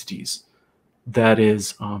small entities that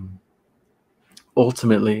is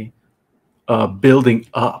ultimately building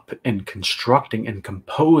up and constructing and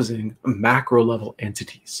composing macro level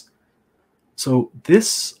entities. So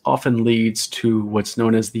this often leads to what's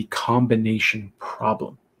known as the combination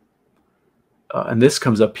problem. And this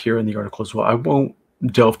comes up here in the article as well. I won't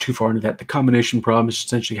delve too far into that. The combination problem is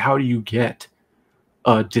essentially, how do you get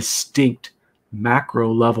a distinct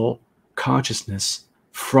macro level consciousness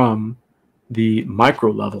from the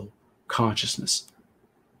micro level consciousness?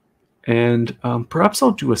 And perhaps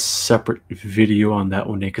I'll do a separate video on that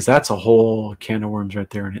one day, because that's a whole can of worms right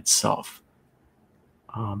there in itself.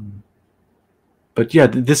 But yeah,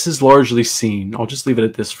 this is largely seen. I'll just leave it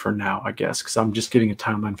at this for now, I guess, because I'm just giving a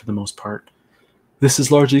timeline for the most part. This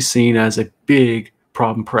is largely seen as a big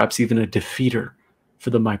problem, perhaps even a defeater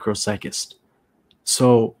for the micro-psychist.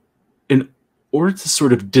 So in order to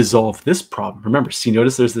sort of dissolve this problem, remember, see,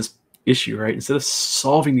 notice there's this issue, right? Instead of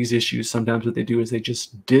solving these issues, sometimes what they do is they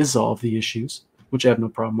just dissolve the issues, which I have no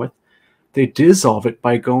problem with. They dissolve it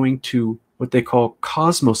by going to what they call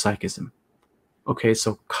cosmopsychism. Okay,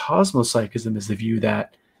 so cosmopsychism is the view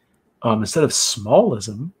that instead of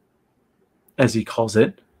smallism, as he calls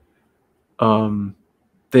it,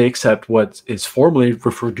 they accept what is formally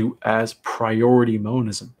referred to as priority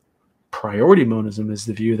monism. Priority monism is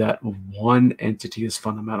the view that one entity is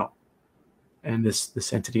fundamental, and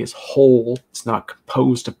this entity is whole. It's not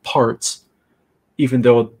composed of parts, even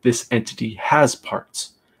though this entity has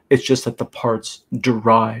parts. It's just that the parts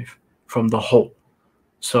derive from the whole.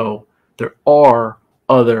 So there are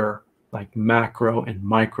other like macro and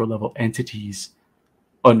micro level entities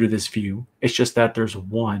under this view. It's just that there's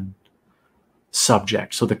one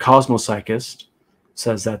subject. So the cosmopsychist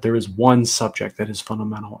says that there is one subject that is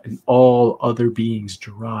fundamental, and all other beings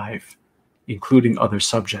derive, including other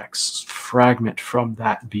subjects, fragment from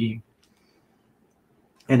that being.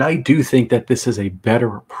 And I do think that this is a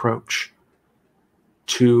better approach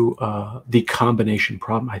to the combination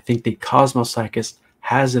problem. I think the cosmopsychist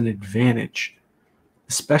has an advantage,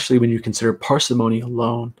 especially when you consider parsimony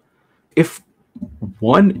alone. If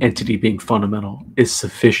one entity being fundamental is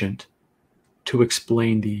sufficient to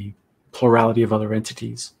explain the plurality of other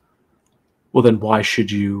entities, well, then why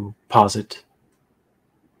should you posit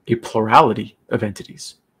a plurality of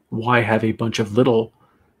entities? Why have a bunch of little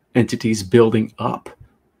entities building up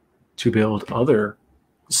to build other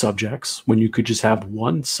subjects when you could just have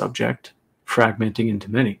one subject fragmenting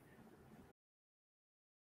into many?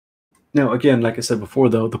 Now, again, like I said before,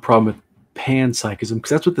 though, the problem with panpsychism,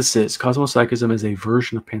 because that's what this is. Cosmopsychism is a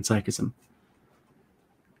version of panpsychism.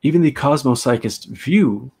 Even the cosmopsychist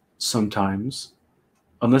view sometimes,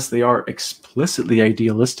 unless they are explicitly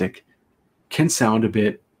idealistic, can sound a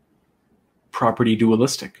bit property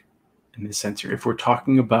dualistic in this sense here. If we're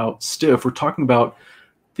talking about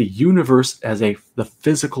the universe as the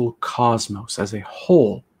physical cosmos as a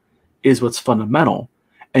whole is what's fundamental,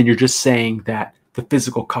 and you're just saying that the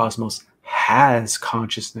physical cosmos has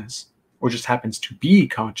consciousness or just happens to be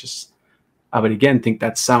conscious, I would again think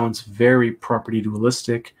that sounds very property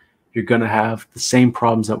dualistic. You're going to have the same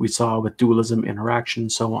problems that we saw with dualism, interaction,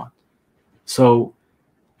 and so on. So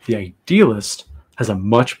the idealist has a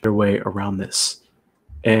much better way around this.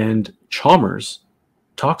 And Chalmers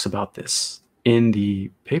talks about this in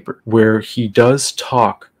the paper, where he does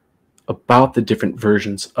talk about the different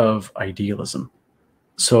versions of idealism.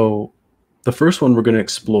 So the first one we're going to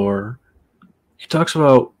explore, he talks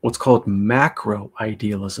about what's called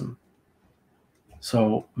macro-idealism.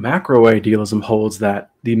 So macro-idealism holds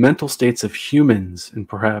that the mental states of humans and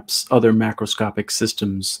perhaps other macroscopic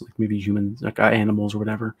systems, like maybe humans, like animals or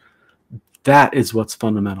whatever, that is what's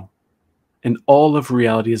fundamental. And all of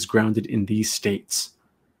reality is grounded in these states.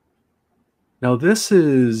 Now, this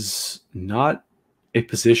is not a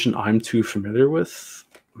position I'm too familiar with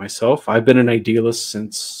myself. I've been an idealist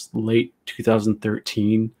since late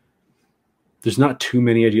 2013. There's not too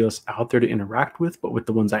many idealists out there to interact with, but with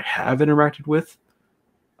the ones I have interacted with,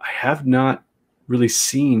 I have not really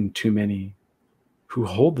seen too many who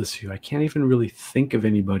hold this view. I can't even really think of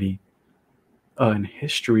anybody in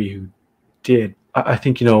history who did. I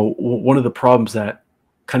think, one of the problems that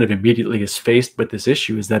kind of immediately is faced with this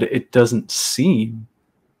issue is that it doesn't seem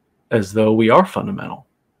as though we are fundamental.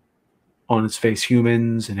 On its face,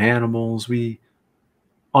 humans and animals,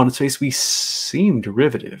 on its face, we seem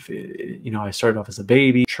derivative. I started off as a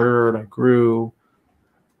baby, matured, I grew.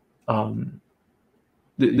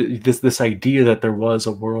 This idea that there was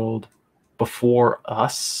a world before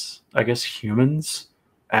us I guess, humans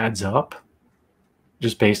adds up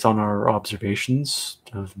just based on our observations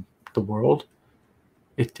of the world.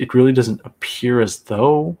 It really doesn't appear as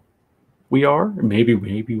though we are. Maybe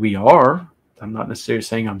we are. I'm not necessarily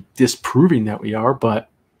saying I'm disproving that we are, but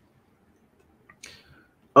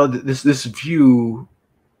this view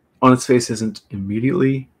on its face isn't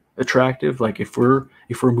immediately attractive. Like if we're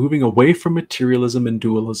moving away from materialism and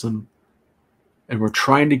dualism, and we're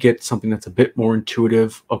trying to get something that's a bit more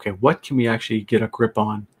intuitive, okay, what can we actually get a grip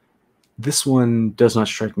on? This one does not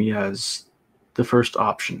strike me as the first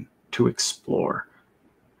option to explore.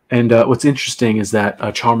 And what's interesting is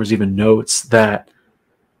that Chalmers even notes that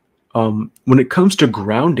when it comes to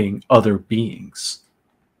grounding other beings,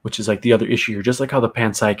 which is like the other issue here, just like how the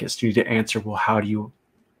panpsychist, you need to answer, well, how do you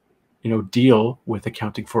deal with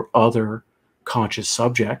accounting for other conscious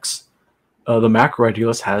subjects? The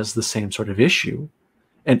macro-idealist has the same sort of issue,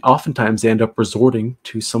 and oftentimes they end up resorting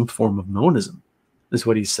to some form of monism. This is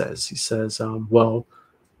what he says. He says, well,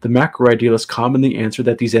 the macro-idealists commonly answer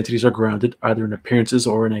that these entities are grounded either in appearances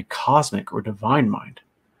or in a cosmic or divine mind,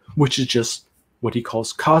 which is just what he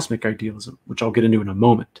calls cosmic idealism, which I'll get into in a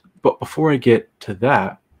moment. But before I get to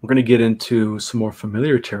that, we're going to get into some more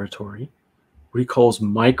familiar territory, what he calls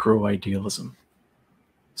micro-idealism.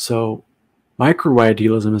 So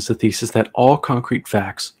micro-idealism is the thesis that all concrete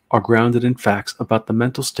facts are grounded in facts about the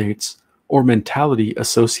mental states or mentality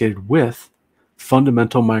associated with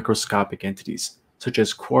fundamental microscopic entities, such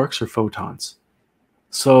as quarks or photons.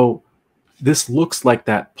 So this looks like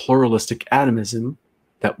that pluralistic atomism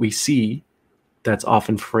that we see that's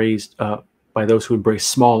often phrased by those who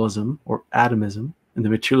embrace smallism or atomism in the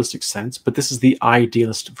materialistic sense, but this is the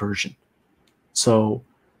idealist version. So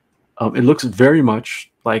it looks very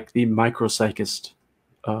much like the micropsychist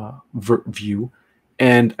view,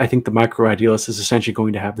 and I think the micro-idealist is essentially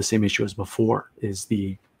going to have the same issue as before, is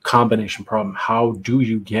the combination problem. How do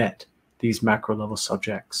you get these macro-level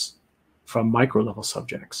subjects from micro-level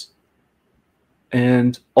subjects?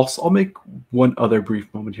 And also, I'll make one other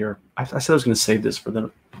brief moment here. I said I was going to save this for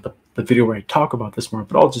the video where I talk about this more,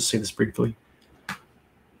 but I'll just say this briefly.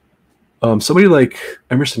 Somebody like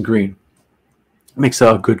Emerson Green makes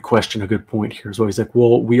a good question, a good point here. So he's like,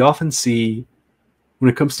 well, we often see when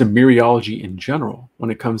it comes to mereology in general,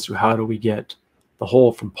 when it comes to how do we get the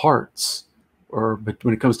whole from parts, but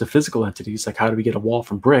when it comes to physical entities, like how do we get a wall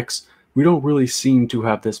from bricks, we don't really seem to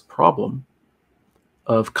have this problem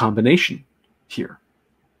of combination here,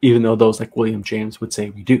 even though those like William James would say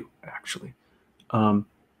we do, actually.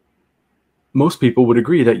 Most people would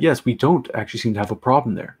agree that, yes, we don't actually seem to have a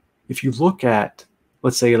problem there. If you look at,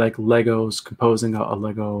 let's say, like Legos composing a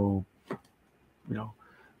Lego,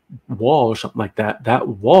 wall or something like that, that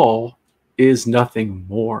wall is nothing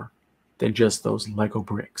more than just those Lego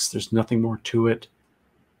bricks. There's nothing more to it.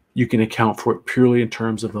 You can account for it purely in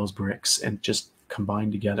terms of those bricks and just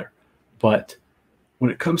combine together. But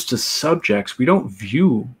when it comes to subjects, we don't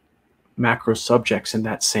view macro subjects in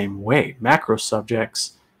that same way. Macro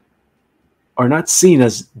subjects are not seen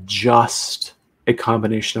as just a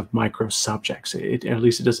combination of micro subjects. At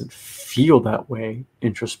least it doesn't feel that way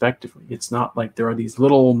introspectively. It's not like there are these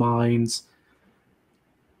little minds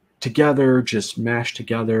together, just mashed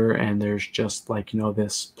together, and there's just like,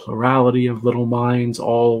 this plurality of little minds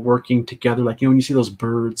all working together. Like, when you see those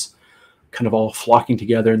birds kind of all flocking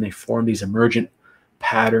together and they form these emergent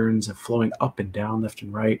patterns of flowing up and down, left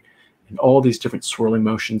and right, and all these different swirling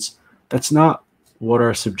motions. That's not what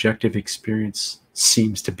our subjective experience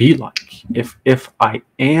seems to be like. If I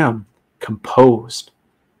am composed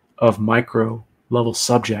of micro level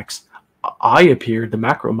subjects, the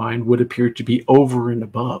macro mind would appear to be over and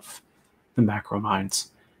above the macro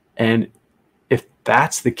minds. And if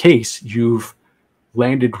that's the case, you've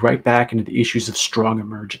landed right back into the issues of strong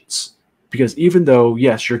emergence. Because even though,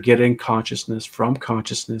 yes, you're getting consciousness from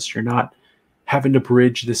consciousness, you're not having to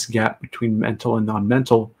bridge this gap between mental and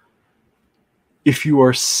non-mental. If you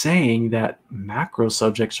are saying that macro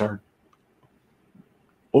subjects are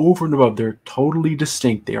over and above, they're totally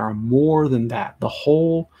distinct, they are more than that, the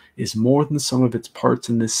whole is more than the sum of its parts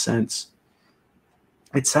in this sense,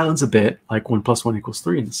 it sounds a bit like 1 + 1 =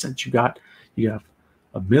 3 in the sense you have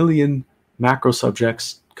a million macro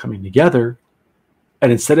subjects coming together,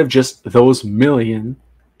 and instead of just those million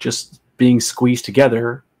just being squeezed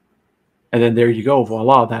together and then there you go,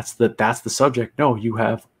 voila, that's the subject. No, you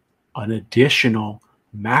have an additional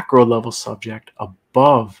macro level subject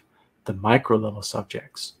above the micro level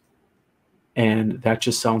subjects. And that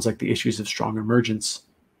just sounds like the issues of strong emergence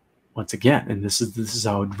once again. And this is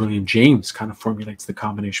how William James kind of formulates the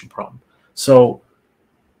combination problem. So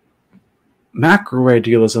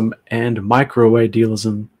macro-idealism and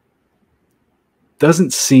micro-idealism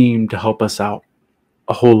doesn't seem to help us out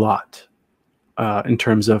a whole lot in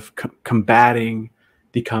terms of combating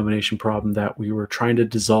the combination problem that we were trying to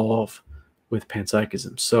dissolve with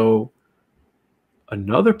panpsychism. So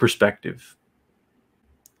another perspective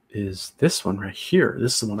is this one right here.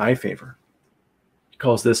 This is the one I favor. He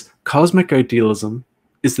calls this cosmic idealism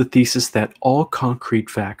is the thesis that all concrete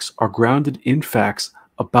facts are grounded in facts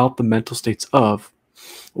about the mental states of,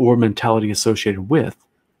 or mentality associated with,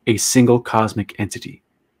 a single cosmic entity,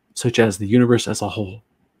 such as the universe as a whole,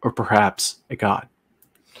 or perhaps a god.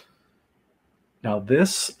 Now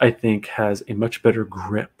this, I think, has a much better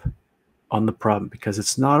grip on the problem because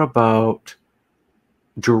it's not about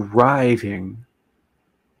deriving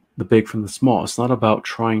the big from the small. It's not about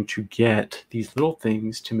trying to get these little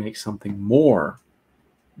things to make something more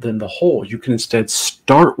than the whole. You can instead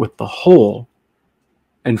start with the whole,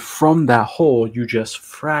 and from that whole, you just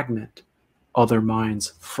fragment other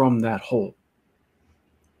minds from that whole.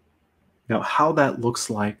 Now, how that looks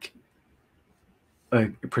like,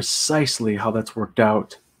 precisely how that's worked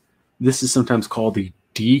out, this is sometimes called the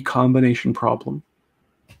decombination problem.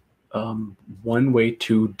 One way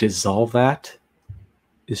to dissolve that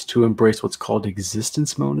is to embrace what's called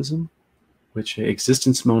existence monism, which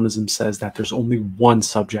existence monism says that there's only one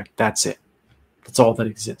subject. That's it. That's all that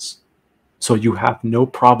exists. So you have no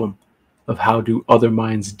problem of how do other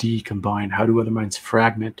minds decombine, how do other minds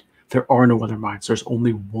fragment. There are no other minds. There's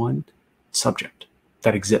only one subject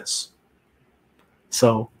that exists.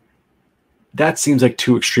 So that seems like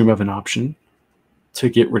too extreme of an option to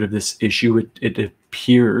get rid of this issue. It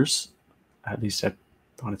appears, at least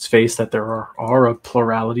on its face, that there are a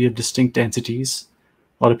plurality of distinct entities.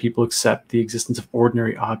 A lot of people accept the existence of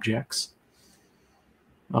ordinary objects.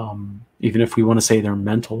 Even if we want to say they're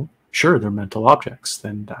mental, sure, they're mental objects,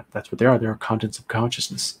 then that's what they are. They are contents of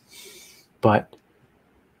consciousness. But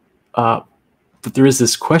there is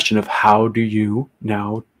this question of how do you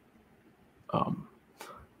now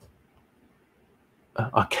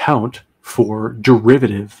account for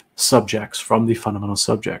derivative subjects from the fundamental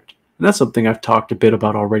subject. And that's something I've talked a bit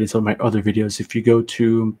about already in some of my other videos. If you go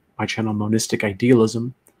to my channel, Monistic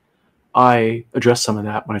Idealism, I address some of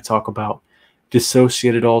that when I talk about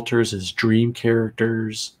dissociated alters as dream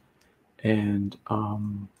characters, and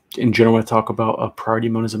in general, I talk about a priority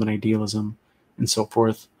monism and idealism and so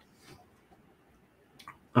forth.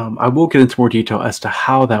 I will get into more detail as to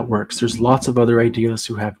how that works. There's lots of other idealists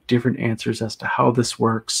who have different answers as to how this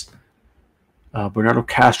works. Bernardo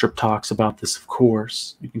Kastrup talks about this, of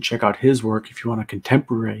course. You can check out his work if you want a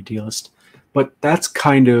contemporary idealist. But that's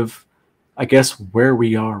kind of, I guess, where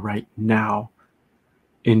we are right now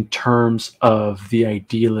in terms of the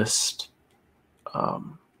idealist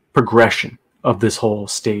progression of this whole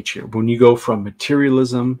stage here. When you go from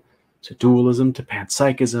materialism to dualism to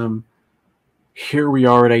panpsychism, here we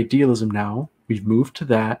are at idealism now. We've moved to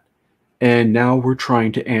that. And now we're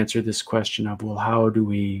trying to answer this question of, well, how do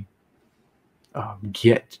we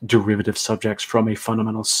get derivative subjects from a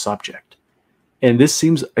fundamental subject? And this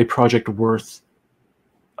seems a project worth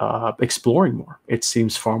exploring more. It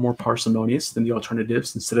seems far more parsimonious than the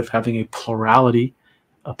alternatives. Instead of having a plurality,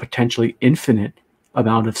 a potentially infinite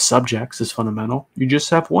amount of subjects as fundamental, you just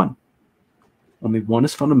have one. Only one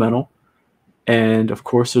is fundamental. And of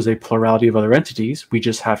course, there's a plurality of other entities. We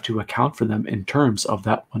just have to account for them in terms of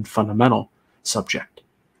that one fundamental subject.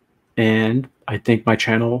 And I think my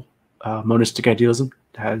channel, Monistic Idealism,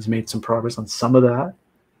 has made some progress on some of that.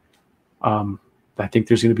 I think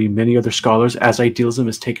there's going to be many other scholars. As idealism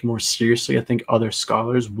is taken more seriously, I think other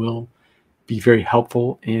scholars will be very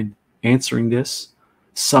helpful in answering this.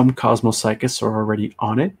 Some cosmopsychists are already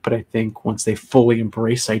on it, but I think once they fully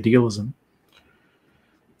embrace idealism,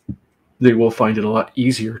 they will find it a lot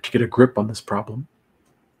easier to get a grip on this problem.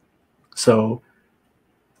 So,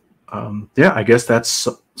 yeah, I guess that's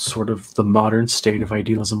sort of the modern state of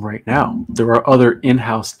idealism right now. There are other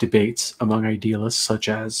in-house debates among idealists, such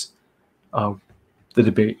as the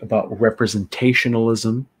debate about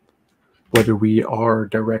representationalism, whether we are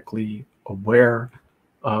directly aware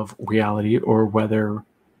of reality or whether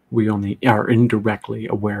we only are indirectly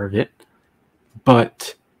aware of it.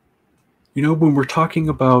 But you know, when we're talking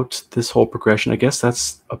about this whole progression, I guess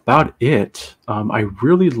that's about it. I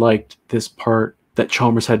really liked this part that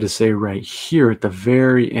Chalmers had to say right here at the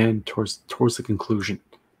very end, towards the conclusion.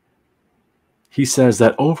 He says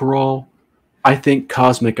that overall, I think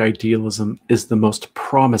cosmic idealism is the most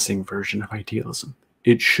promising version of idealism.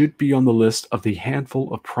 It should be on the list of the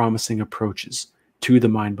handful of promising approaches to the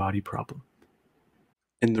mind-body problem.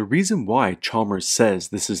 And the reason why Chalmers says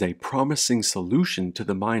this is a promising solution to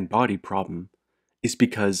the mind-body problem is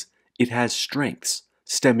because it has strengths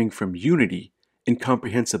stemming from unity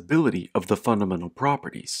incomprehensibility of the fundamental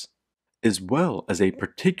properties, as well as a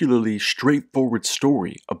particularly straightforward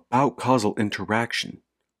story about causal interaction,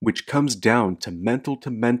 which comes down to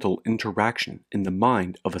mental interaction in the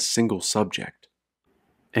mind of a single subject.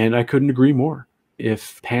 And I couldn't agree more.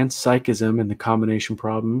 If panpsychism and the combination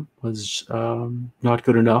problem was not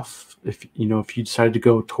good enough, if you decided to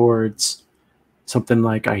go towards something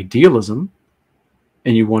like idealism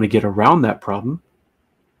and you want to get around that problem,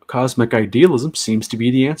 cosmic idealism seems to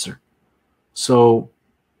be the answer. So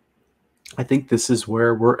I think this is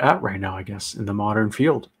where we're at right now, I guess, in the modern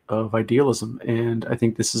field of idealism. And I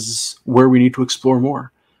think this is where we need to explore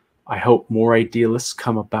more. I hope more idealists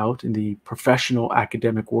come about in the professional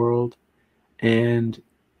academic world and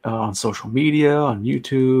on social media, on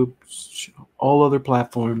YouTube, all other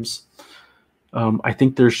platforms. I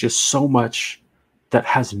think there's just so much that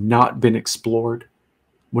has not been explored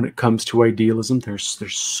when it comes to idealism. There's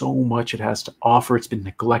so much it has to offer. It's been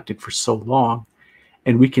neglected for so long.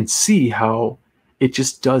 And we can see how it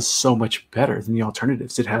just does so much better than the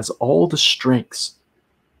alternatives. It has all the strengths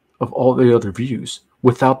of all the other views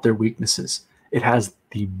without their weaknesses. It has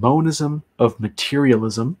the monism of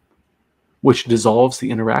materialism, which dissolves the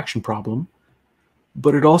interaction problem,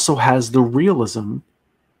 but it also has the realism,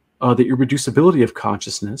 the irreducibility of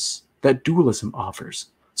consciousness that dualism offers.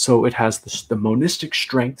 So it has the monistic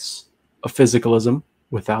strengths of physicalism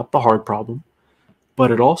without the hard problem, but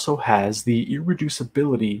it also has the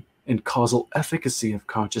irreducibility and causal efficacy of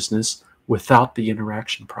consciousness without the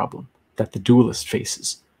interaction problem that the dualist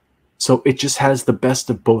faces. So it just has the best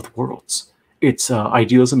of both worlds. Its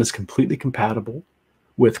idealism is completely compatible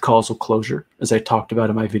with causal closure, as I talked about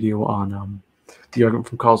in my video on the argument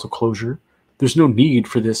from causal closure. There's no need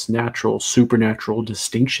for this natural, supernatural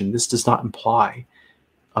distinction. This does not imply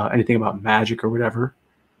anything about magic or whatever.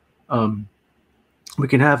 We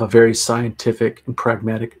can have a very scientific and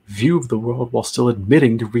pragmatic view of the world while still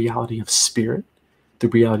admitting the reality of spirit, the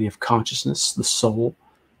reality of consciousness, the soul,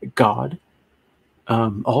 God,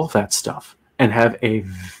 all of that stuff, and have a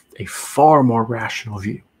far more rational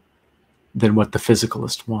view than what the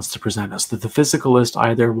physicalist wants to present us. That the physicalist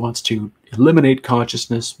either wants to eliminate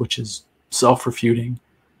consciousness, which is self-refuting,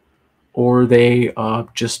 or they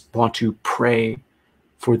just want to pray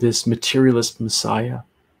for this materialist messiah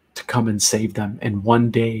to come and save them and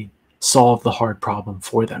one day solve the hard problem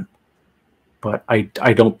for them. But I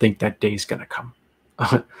don't think that day's going to come.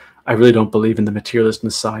 I really don't believe in the materialist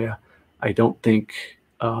messiah. I don't think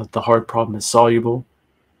the hard problem is soluble.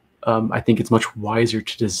 I think it's much wiser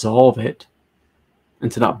to dissolve it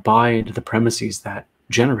and to not buy into the premises that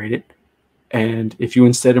generate it. And if you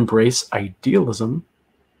instead embrace idealism,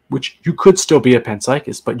 which you could still be a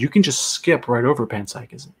panpsychist, but you can just skip right over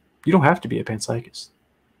panpsychism. You don't have to be a panpsychist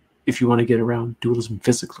if you want to get around dualism and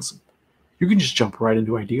physicalism. You can just jump right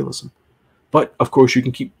into idealism. But of course you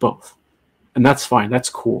can keep both. And that's fine. That's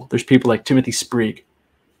cool. There's people like Timothy Sprigg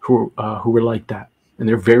who were like that. And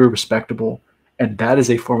they're very respectable. And that is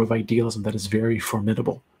a form of idealism that is very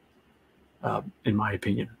formidable, in my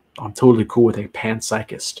opinion. I'm totally cool with a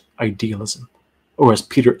panpsychist idealism, or as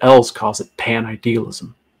Peter Els calls it,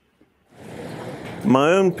 pan-idealism.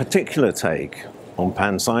 My own particular take on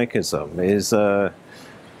panpsychism is a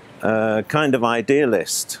kind of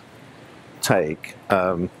idealist take.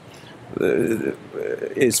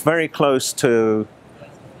 It's very close to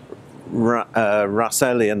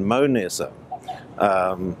Russellian monism.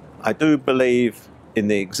 I do believe in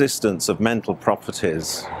the existence of mental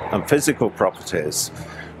properties and physical properties,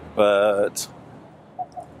 but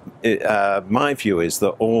my view is that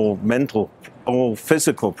all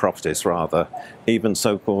physical properties, rather, even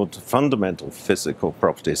so-called fundamental physical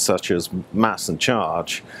properties such as mass and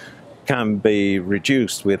charge, can be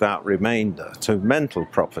reduced without remainder to mental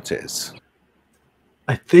properties.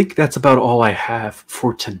 I think that's about all I have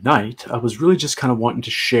for tonight. I was really just kind of wanting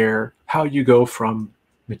to share how you go from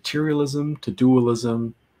materialism to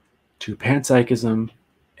dualism to panpsychism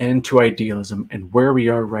and to idealism and where we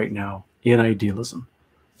are right now in idealism.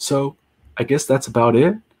 So I guess that's about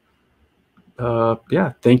it.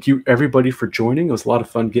 Yeah, thank you everybody for joining. It was a lot of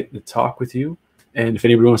fun getting to talk with you. And if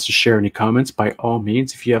anybody wants to share any comments, by all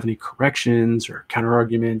means, if you have any corrections or counter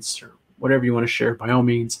arguments or whatever you want to share, by all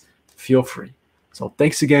means, feel free. So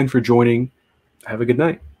thanks again for joining. Have a good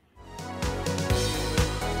night.